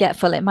be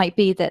forgetful. It might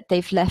be that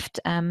they've left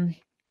when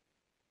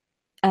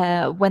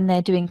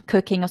they're doing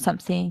cooking or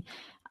something,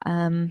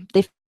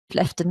 they've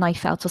left a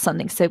knife out or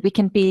something. So we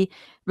can be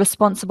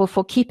responsible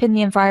for keeping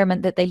the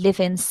environment that they live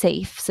in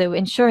safe. So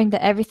ensuring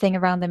that everything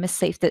around them is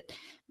safe, that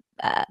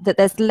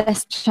there's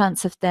less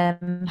chance of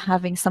them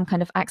having some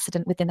kind of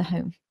accident within the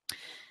home.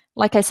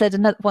 Like I said,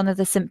 one of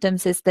the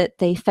symptoms is that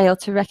they fail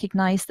to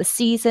recognize the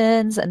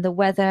seasons and the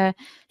weather.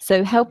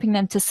 So helping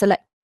them to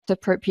select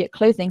appropriate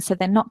clothing, so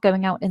they're not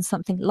going out in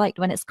something light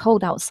when it's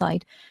cold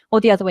outside,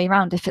 or the other way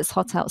around, if it's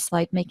hot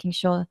outside, making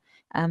sure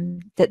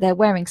that they're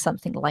wearing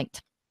something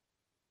light.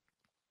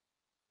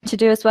 To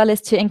do as well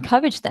is to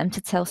encourage them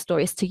to tell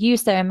stories, to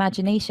use their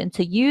imagination,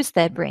 to use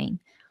their brain.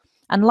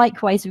 And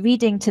likewise,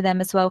 reading to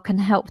them as well can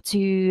help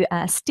to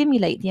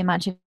stimulate the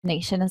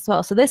imagination as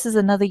well. So this is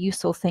another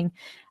useful thing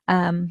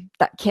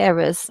that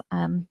carers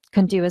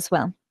can do as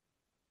well.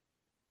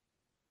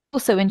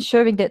 Also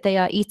ensuring that they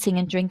are eating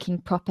and drinking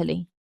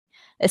properly,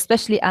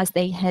 especially as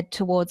they head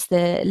towards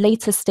the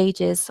later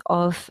stages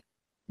of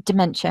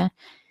dementia,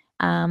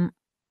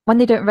 when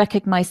they don't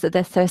recognize that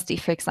they're thirsty,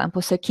 for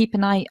example. So keep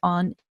an eye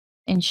on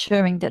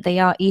ensuring that they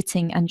are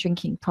eating and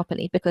drinking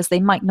properly, because they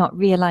might not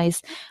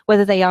realize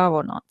whether they are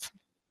or not.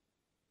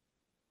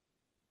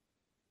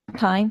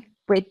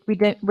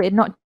 We're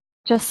not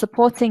just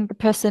supporting the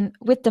person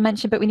with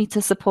dementia, but we need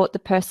to support the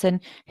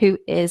person who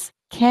is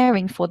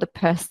caring for the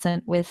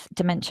person with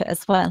dementia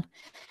as well,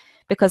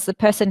 because the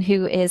person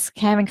who is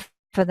caring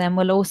for them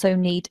will also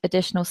need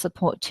additional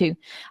support too.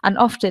 And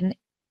often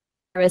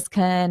carers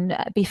can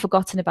be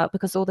forgotten about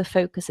because all the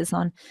focus is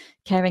on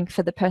caring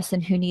for the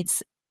person who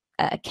needs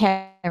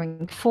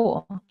caring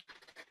for.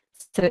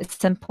 So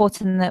it's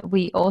important that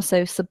we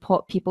also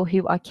support people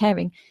who are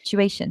caring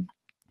situation.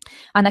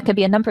 And there can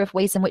be a number of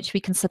ways in which we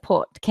can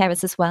support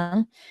carers as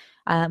well.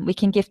 We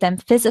can give them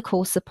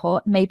physical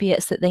support. Maybe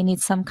it's that they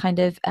need some kind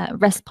of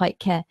respite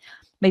care.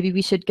 Maybe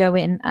we should go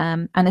in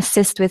and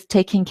assist with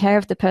taking care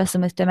of the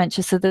person with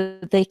dementia so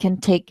that they can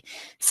take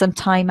some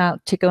time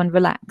out to go and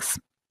relax.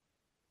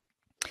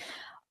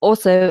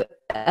 Also,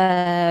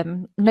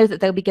 know that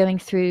they'll be going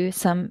through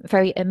some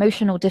very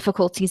emotional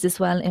difficulties as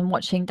well in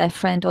watching their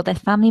friend or their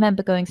family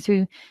member going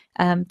through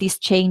these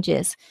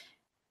changes.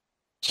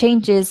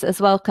 Changes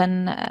as well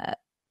can,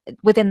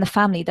 within the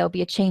family, there'll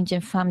be a change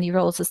in family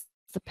roles as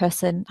the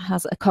person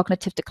has a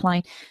cognitive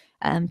decline.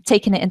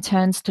 Taking it in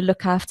turns to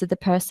look after the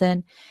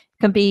person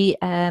can be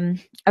a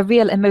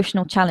real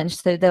emotional challenge,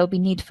 so there'll be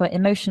need for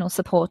emotional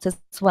support as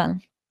well.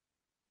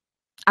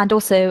 And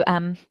also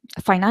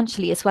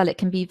financially as well, it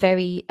can be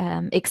very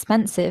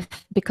expensive,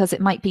 because it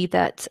might be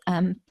that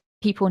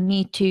people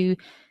need to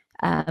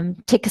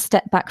take a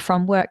step back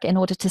from work in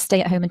order to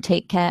stay at home and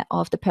take care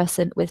of the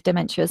person with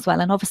dementia as well.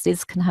 And obviously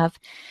this can have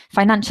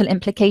financial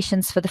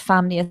implications for the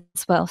family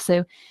as well.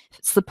 So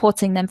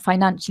supporting them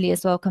financially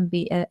as well can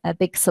be a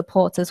big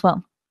support as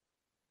well.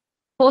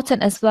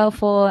 Important as well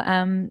for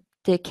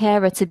the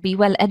carer to be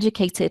well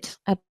educated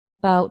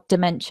about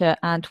dementia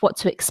and what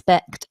to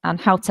expect and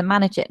how to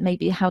manage it,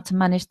 maybe how to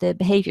manage the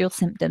behavioral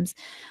symptoms,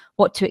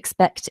 what to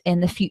expect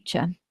in the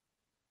future.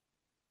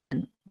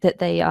 that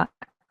they are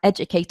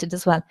educated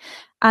as well.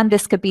 And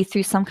this could be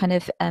through some kind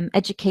of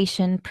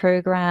education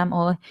program,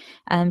 or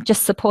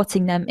just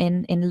supporting them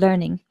in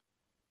learning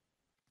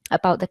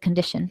about the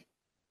condition.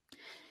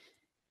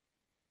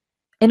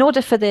 In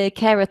order for the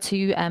carer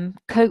to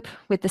cope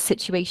with the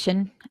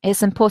situation,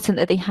 it's important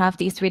that they have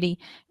these really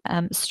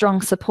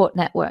strong support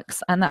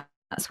networks. And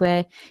that's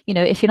where, you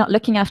know, if you're not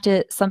looking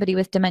after somebody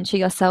with dementia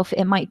yourself,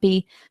 it might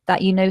be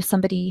that you know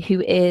somebody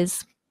who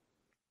is,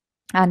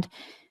 and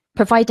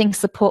providing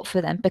support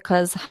for them,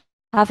 because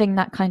having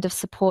that kind of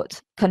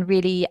support can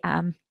really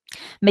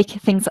make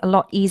things a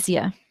lot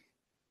easier.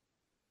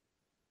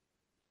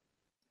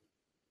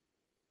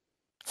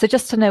 So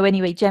just to know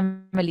anyway,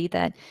 generally,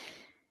 that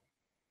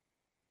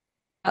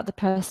about the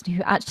person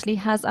who actually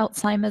has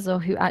Alzheimer's or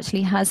who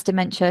actually has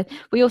dementia,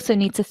 we also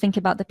need to think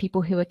about the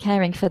people who are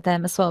caring for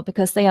them as well,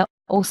 because they are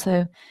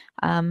also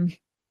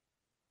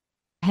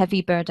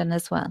heavy burden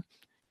as well.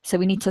 So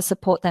we need to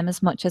support them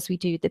as much as we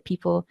do the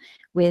people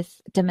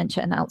with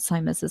dementia and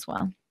Alzheimer's as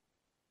well.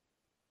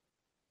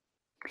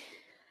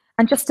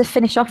 And just to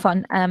finish off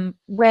on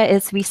where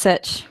is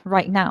research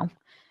right now?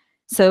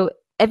 So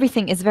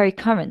everything is very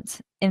current.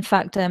 In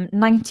fact,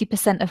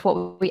 90% of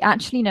what we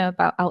actually know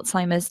about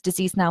Alzheimer's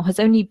disease now has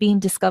only been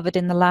discovered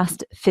in the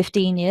last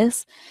 15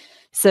 years.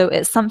 So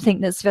it's something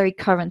that's very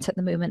current at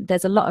the moment.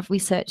 There's a lot of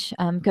research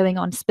going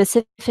on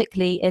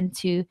specifically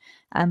into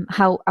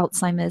how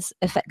Alzheimer's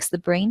affects the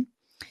brain.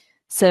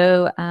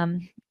 So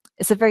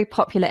it's a very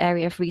popular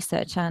area of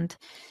research, and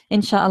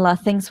inshallah,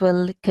 things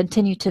will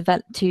continue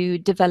to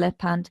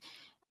develop, and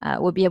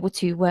we'll be able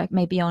to work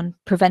maybe on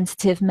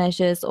preventative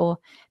measures or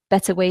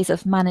better ways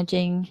of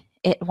managing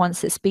it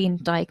once it's been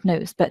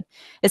diagnosed. But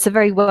it's a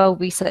very well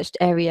researched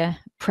area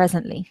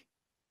presently.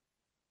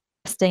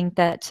 Interesting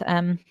that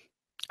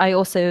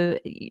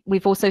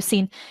we've also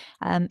seen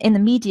in the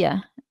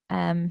media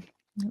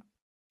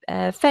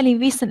fairly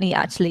recently,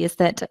 actually, is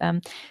that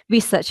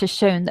research has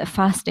shown that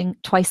fasting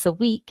twice a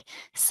week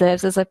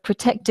serves as a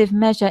protective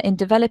measure in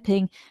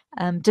developing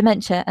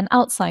dementia and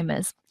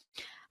Alzheimer's.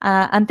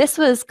 And this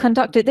was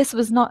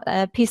not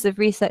a piece of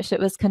research that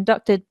was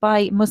conducted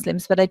by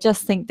Muslims, but I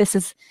just think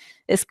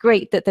it's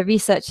great that the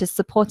research is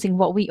supporting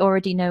what we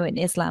already know in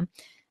Islam.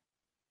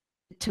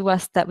 To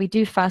us, that we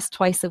do fast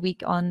twice a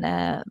week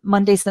on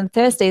Mondays and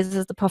Thursdays,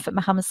 as the Prophet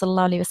Muhammad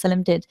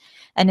ﷺ did.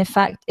 And in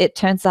fact, it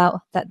turns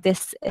out that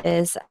this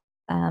is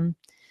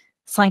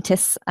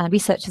scientists and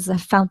researchers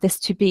have found this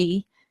to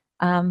be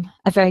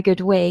a very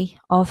good way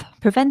of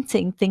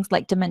preventing things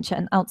like dementia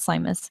and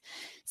Alzheimer's.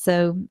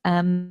 So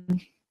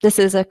this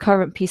is a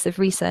current piece of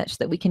research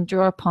that we can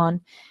draw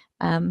upon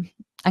and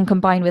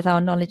combine with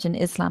our knowledge in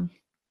Islam.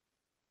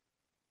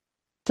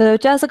 So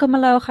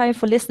Jazakumullahu khair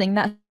for listening.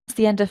 That's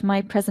the end of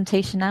my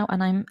presentation now,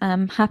 and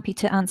I'm happy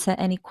to answer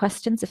any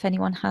questions if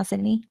anyone has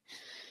any.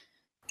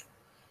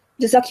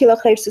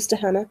 Jazakallah khair, Sister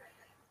Hannah.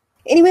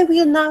 Anyway,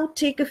 we'll now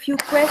take a few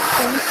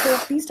questions. So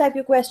please type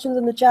your questions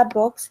in the chat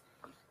box.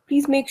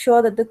 Please make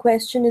sure that the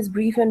question is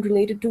brief and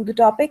related to the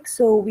topic,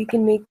 so we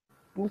can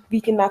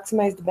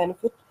maximize the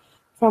benefit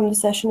from the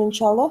session,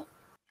 inshallah.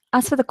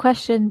 As for the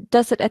question,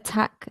 does it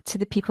attack to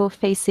the people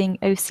facing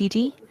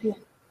OCD? Yeah.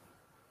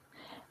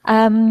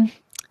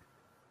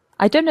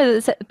 I don't know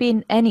that there's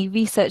been any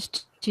research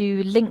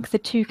to link the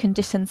two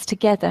conditions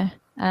together.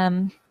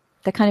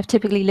 They're kind of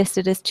typically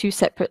listed as two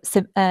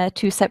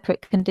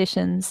separate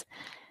conditions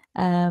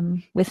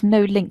with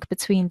no link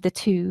between the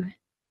two.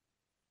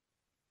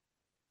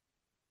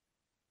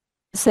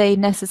 Say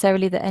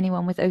necessarily that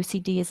anyone with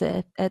OCD is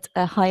at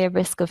a higher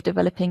risk of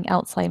developing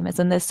Alzheimer's,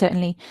 and there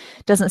certainly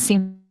doesn't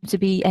seem to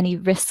be any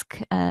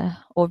risk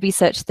or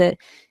research that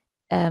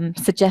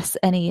suggests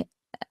any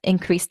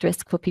increased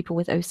risk for people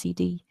with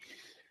OCD.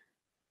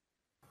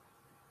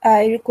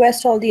 I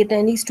request all the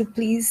attendees to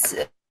please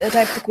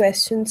type the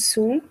questions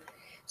soon,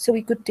 so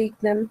we could take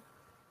them.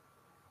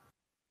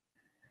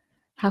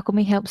 How can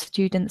we help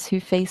students who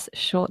face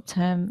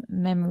short-term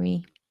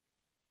memory?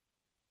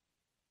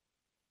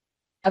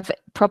 Have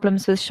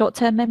problems with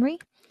short-term memory?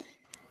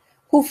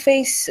 Who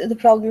face the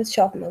problem with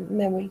short-term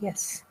memory,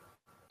 yes.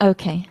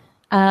 Okay.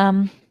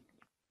 Well,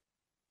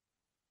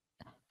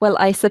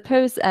 I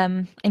suppose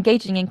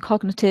engaging in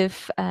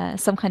cognitive,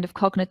 some kind of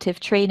cognitive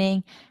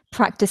training,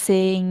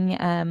 practicing.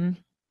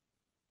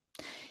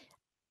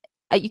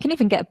 You can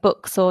even get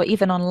books, or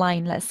even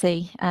online, let's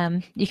say.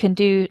 You can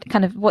do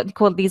kind of what you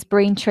call these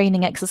brain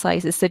training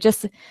exercises. So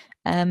just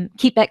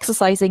keep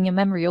exercising your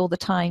memory all the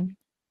time.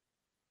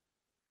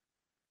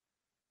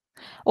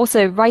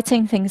 Also,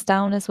 writing things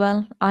down as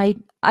well. I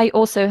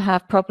also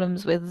have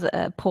problems with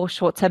poor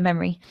short-term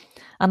memory,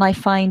 and I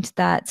find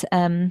that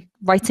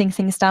writing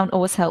things down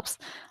always helps.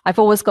 I've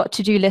always got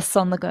to-do lists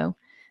on the go.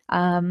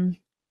 I'm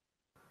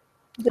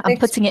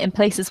putting it in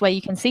places where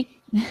you can see.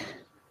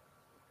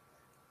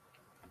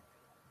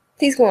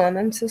 Please go on.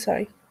 I'm so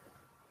sorry.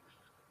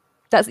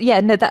 That's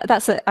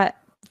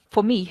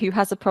for me, who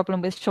has a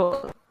problem with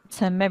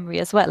short-term memory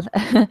as well.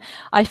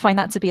 I find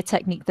that to be a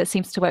technique that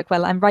seems to work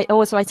well. I'm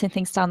always writing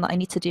things down that I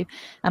need to do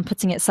and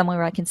putting it somewhere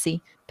where I can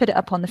see. Put it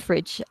up on the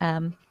fridge.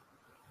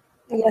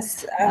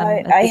 Yes,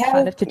 A big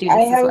fan of to-do I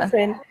lists as have a well.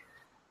 friend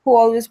who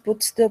always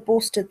puts the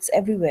post-its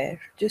everywhere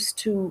just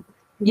to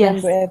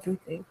remember Yes.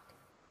 everything.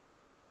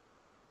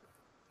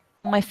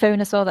 On my phone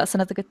as well, that's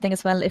another good thing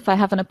as well. If I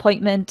have an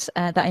appointment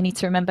that I need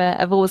to remember,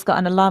 I've always got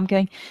an alarm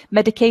going.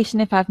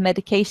 Medication, if I have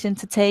medication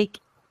to take,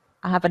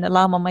 I have an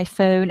alarm on my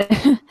phone.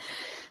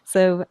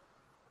 So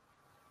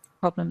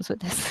problems with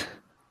this.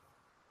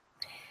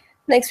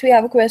 Next, we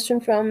have a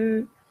question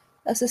from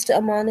Sister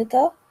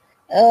Amanita.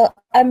 Uh,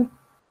 I'm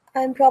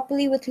I'm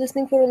properly with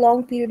listening for a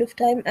long period of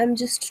time. I'm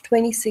just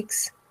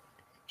 26.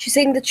 She's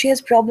saying that she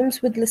has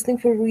problems with listening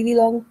for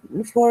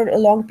a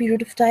long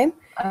period of time,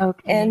 and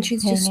Okay,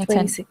 she's paying just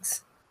attention.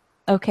 26.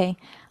 Okay,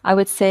 I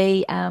would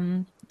say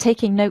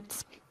taking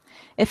notes.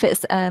 If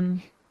it's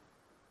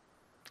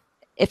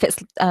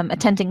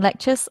attending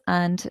lectures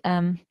and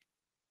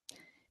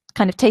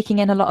kind of taking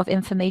in a lot of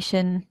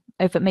information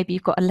over, maybe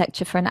you've got a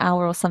lecture for an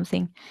hour or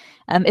something.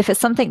 If it's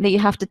something that you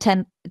have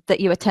to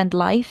attend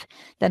live,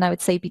 then I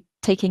would say be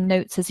taking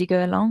notes as you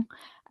go along.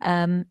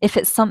 If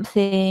it's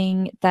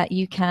something that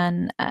you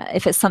can,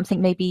 if it's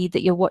something maybe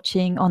that you're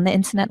watching on the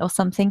internet or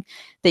something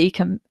that you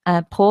can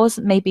pause,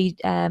 maybe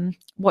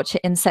watch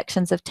it in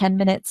sections of 10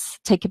 minutes,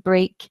 take a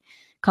break,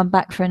 come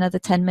back for another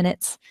 10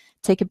 minutes,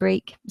 take a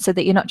break, so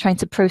that you're not trying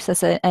to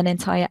process an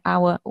entire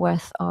hour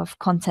worth of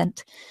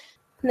content.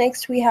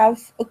 Next, we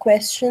have a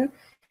question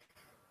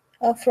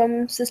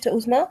from Sister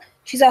Uzma.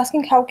 She's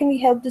asking, how can we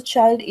help the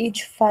child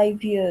age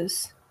 5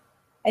 years?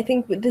 I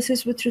think this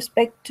is with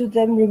respect to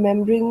them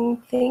remembering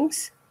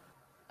things.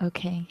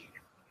 Okay.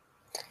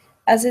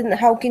 As in,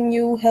 how can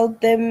you help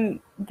them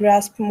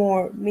grasp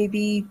more?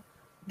 Maybe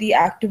the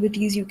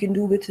activities you can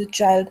do with a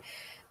child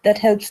that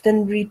helps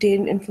them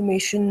retain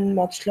information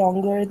much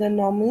longer than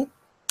normal.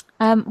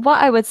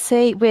 What I would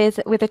say with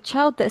a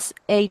child that's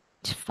age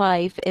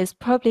 5 is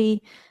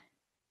probably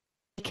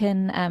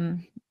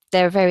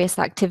there are various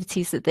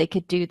activities that they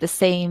could do the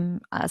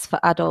same as for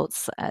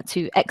adults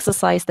to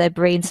exercise their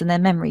brains and their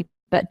memory.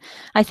 But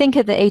I think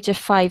at the age of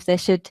 5, it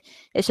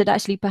should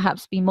actually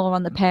perhaps be more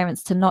on the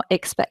parents to not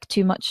expect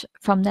too much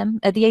from them.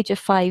 At the age of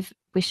 5,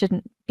 we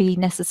shouldn't be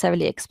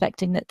necessarily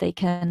expecting that they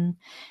can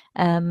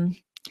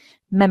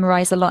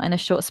memorize a lot in a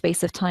short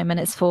space of time, and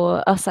it's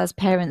for us as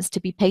parents to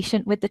be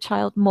patient with the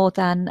child more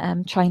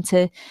than trying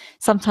to.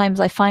 Sometimes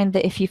I find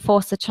that if you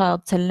force a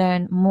child to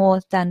learn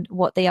more than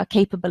what they are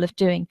capable of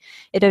doing,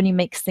 it only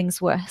makes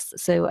things worse.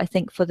 So I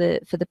think for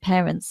the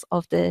parents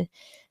of a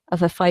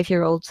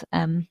 5-year-old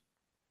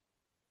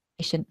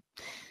patient,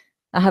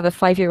 I have a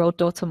 5-year-old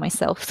daughter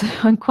myself, so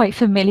I'm quite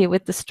familiar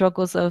with the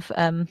struggles of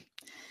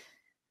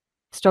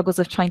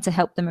trying to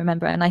help them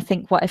remember. And I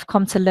think what I've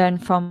come to learn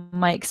from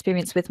my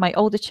experience with my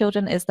older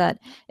children is that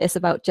it's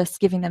about just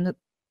giving them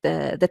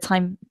the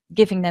time,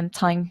 giving them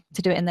time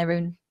to do it in their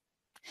own,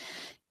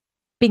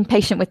 being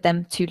patient with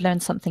them to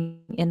learn something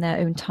in their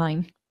own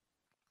time.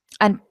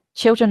 And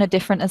children are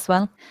different as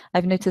well.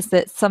 I've noticed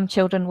that some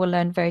children will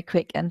learn very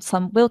quick and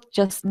some will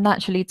just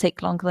naturally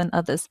take longer than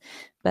others.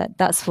 But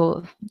that's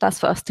for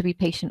us to be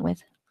patient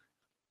with.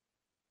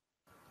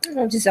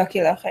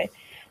 Jazakallah khair.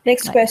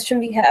 Next Like, question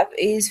we have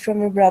is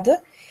from a brother.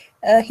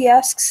 He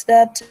asks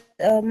that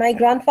my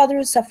grandfather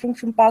is suffering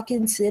from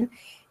Parkinson,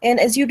 and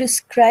as you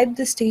described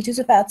the stages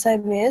of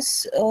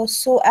Alzheimer's,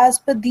 so as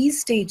per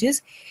these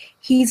stages,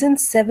 he's in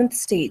seventh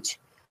stage.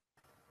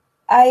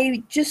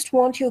 I just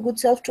want your good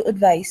self to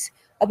advise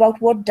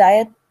about what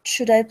diet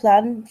should I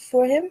plan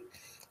for him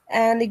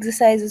and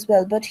exercise as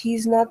well. But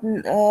he's not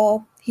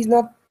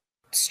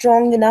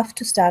strong enough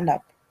to stand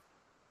up.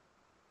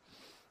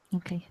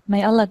 okay.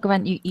 May Allah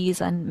grant you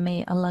ease, and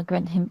may Allah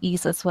grant him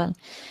ease as well.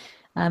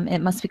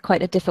 It must be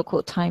quite a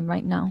difficult time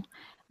right now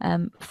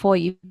for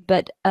you.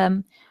 But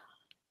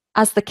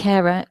as the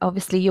carer,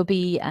 obviously you'll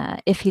be,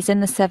 if he's in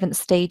the 7th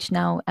stage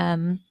now,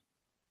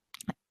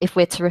 if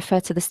we're to refer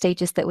to the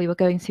stages that we were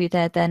going through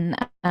there, then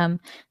the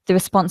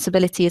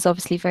responsibility is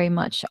obviously very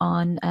much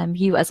on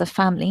you as a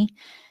family.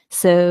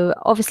 So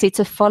obviously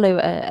to follow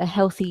a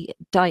healthy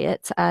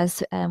diet,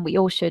 as we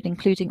all should,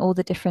 including all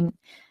the different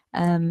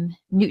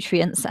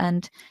nutrients,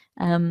 and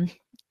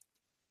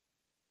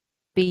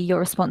be your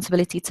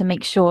responsibility to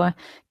make sure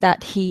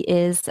that he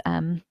is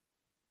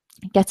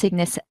getting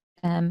this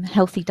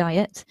healthy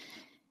diet.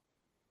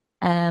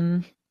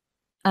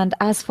 And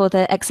as for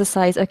the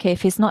exercise, okay,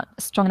 if he's not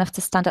strong enough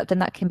to stand up, then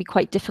that can be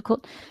quite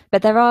difficult.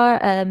 But there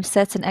are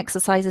certain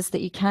exercises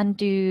that you can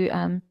do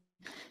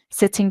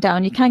sitting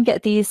down. You can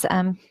get these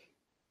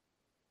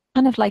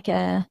kind of like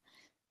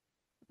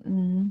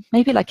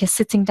maybe like a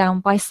sitting down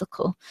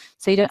bicycle.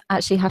 So you don't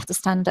actually have to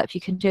stand up. You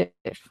can do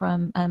it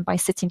from by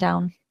sitting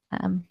down.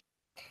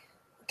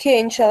 Okay,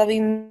 inshallah,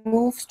 we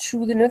move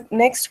to the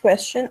next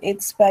question.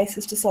 It's by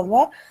Sister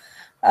Salwa.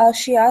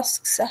 She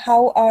asks,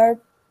 how are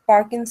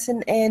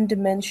Parkinson and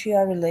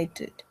dementia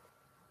related?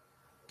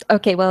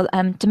 Okay, well,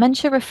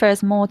 dementia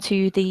refers more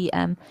to the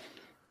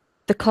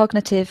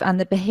cognitive and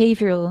the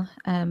behavioral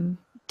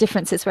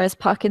differences, whereas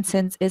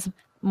Parkinson's is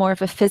more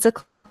of a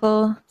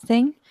physical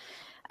thing.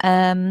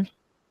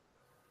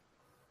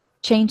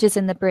 changes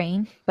in the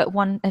brain, but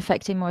one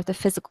affecting more of the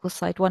physical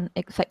side, one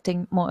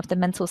affecting more of the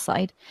mental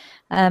side.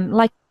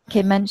 Like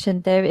I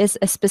mentioned, there is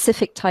a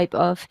specific type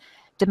of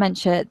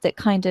dementia that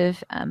kind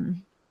of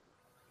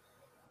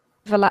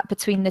overlap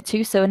between the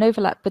two. So an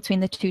overlap between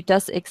the two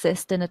does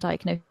exist in a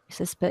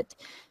diagnosis, but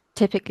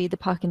typically the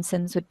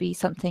Parkinson's would be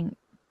something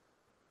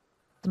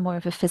more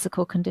of a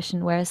physical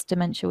condition, whereas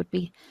dementia would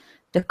be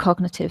the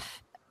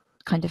cognitive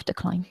kind of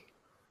decline.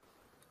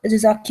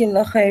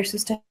 Jazakallah khair,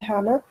 Sister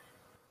Hannah.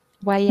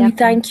 We وإياكم.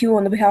 thank you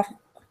on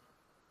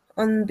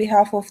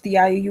behalf of the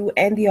IOU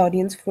and the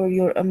audience for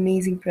your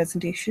amazing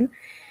presentation.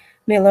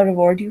 May Allah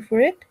reward you for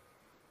it.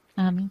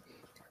 آمين.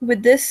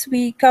 With this,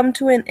 we come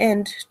to an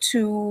end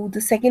to the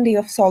second day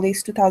of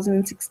Solace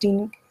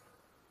 2016,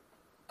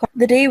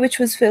 the day which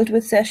was filled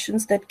with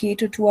sessions that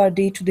cater to our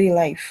day-to-day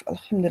life.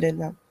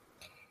 Alhamdulillah.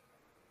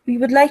 We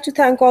would like to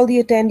thank all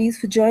the attendees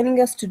for joining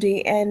us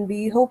today, and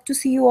we hope to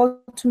see you all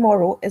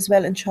tomorrow as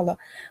well, inshallah.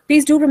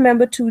 Please do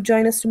remember to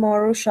join us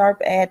tomorrow sharp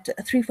at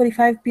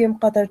 3:45 p.m.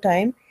 Qatar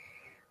time.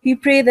 We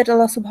pray that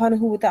Allah subhanahu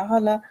wa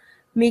ta'ala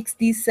makes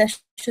these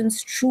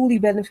sessions truly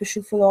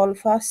beneficial for all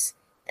of us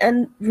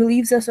and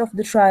relieves us of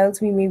the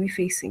trials we may be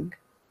facing.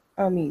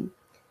 Ameen.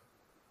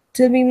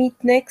 Till we meet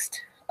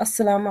next,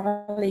 Assalamu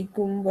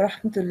alaikum wa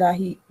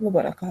rahmatullahi wa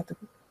barakatuh.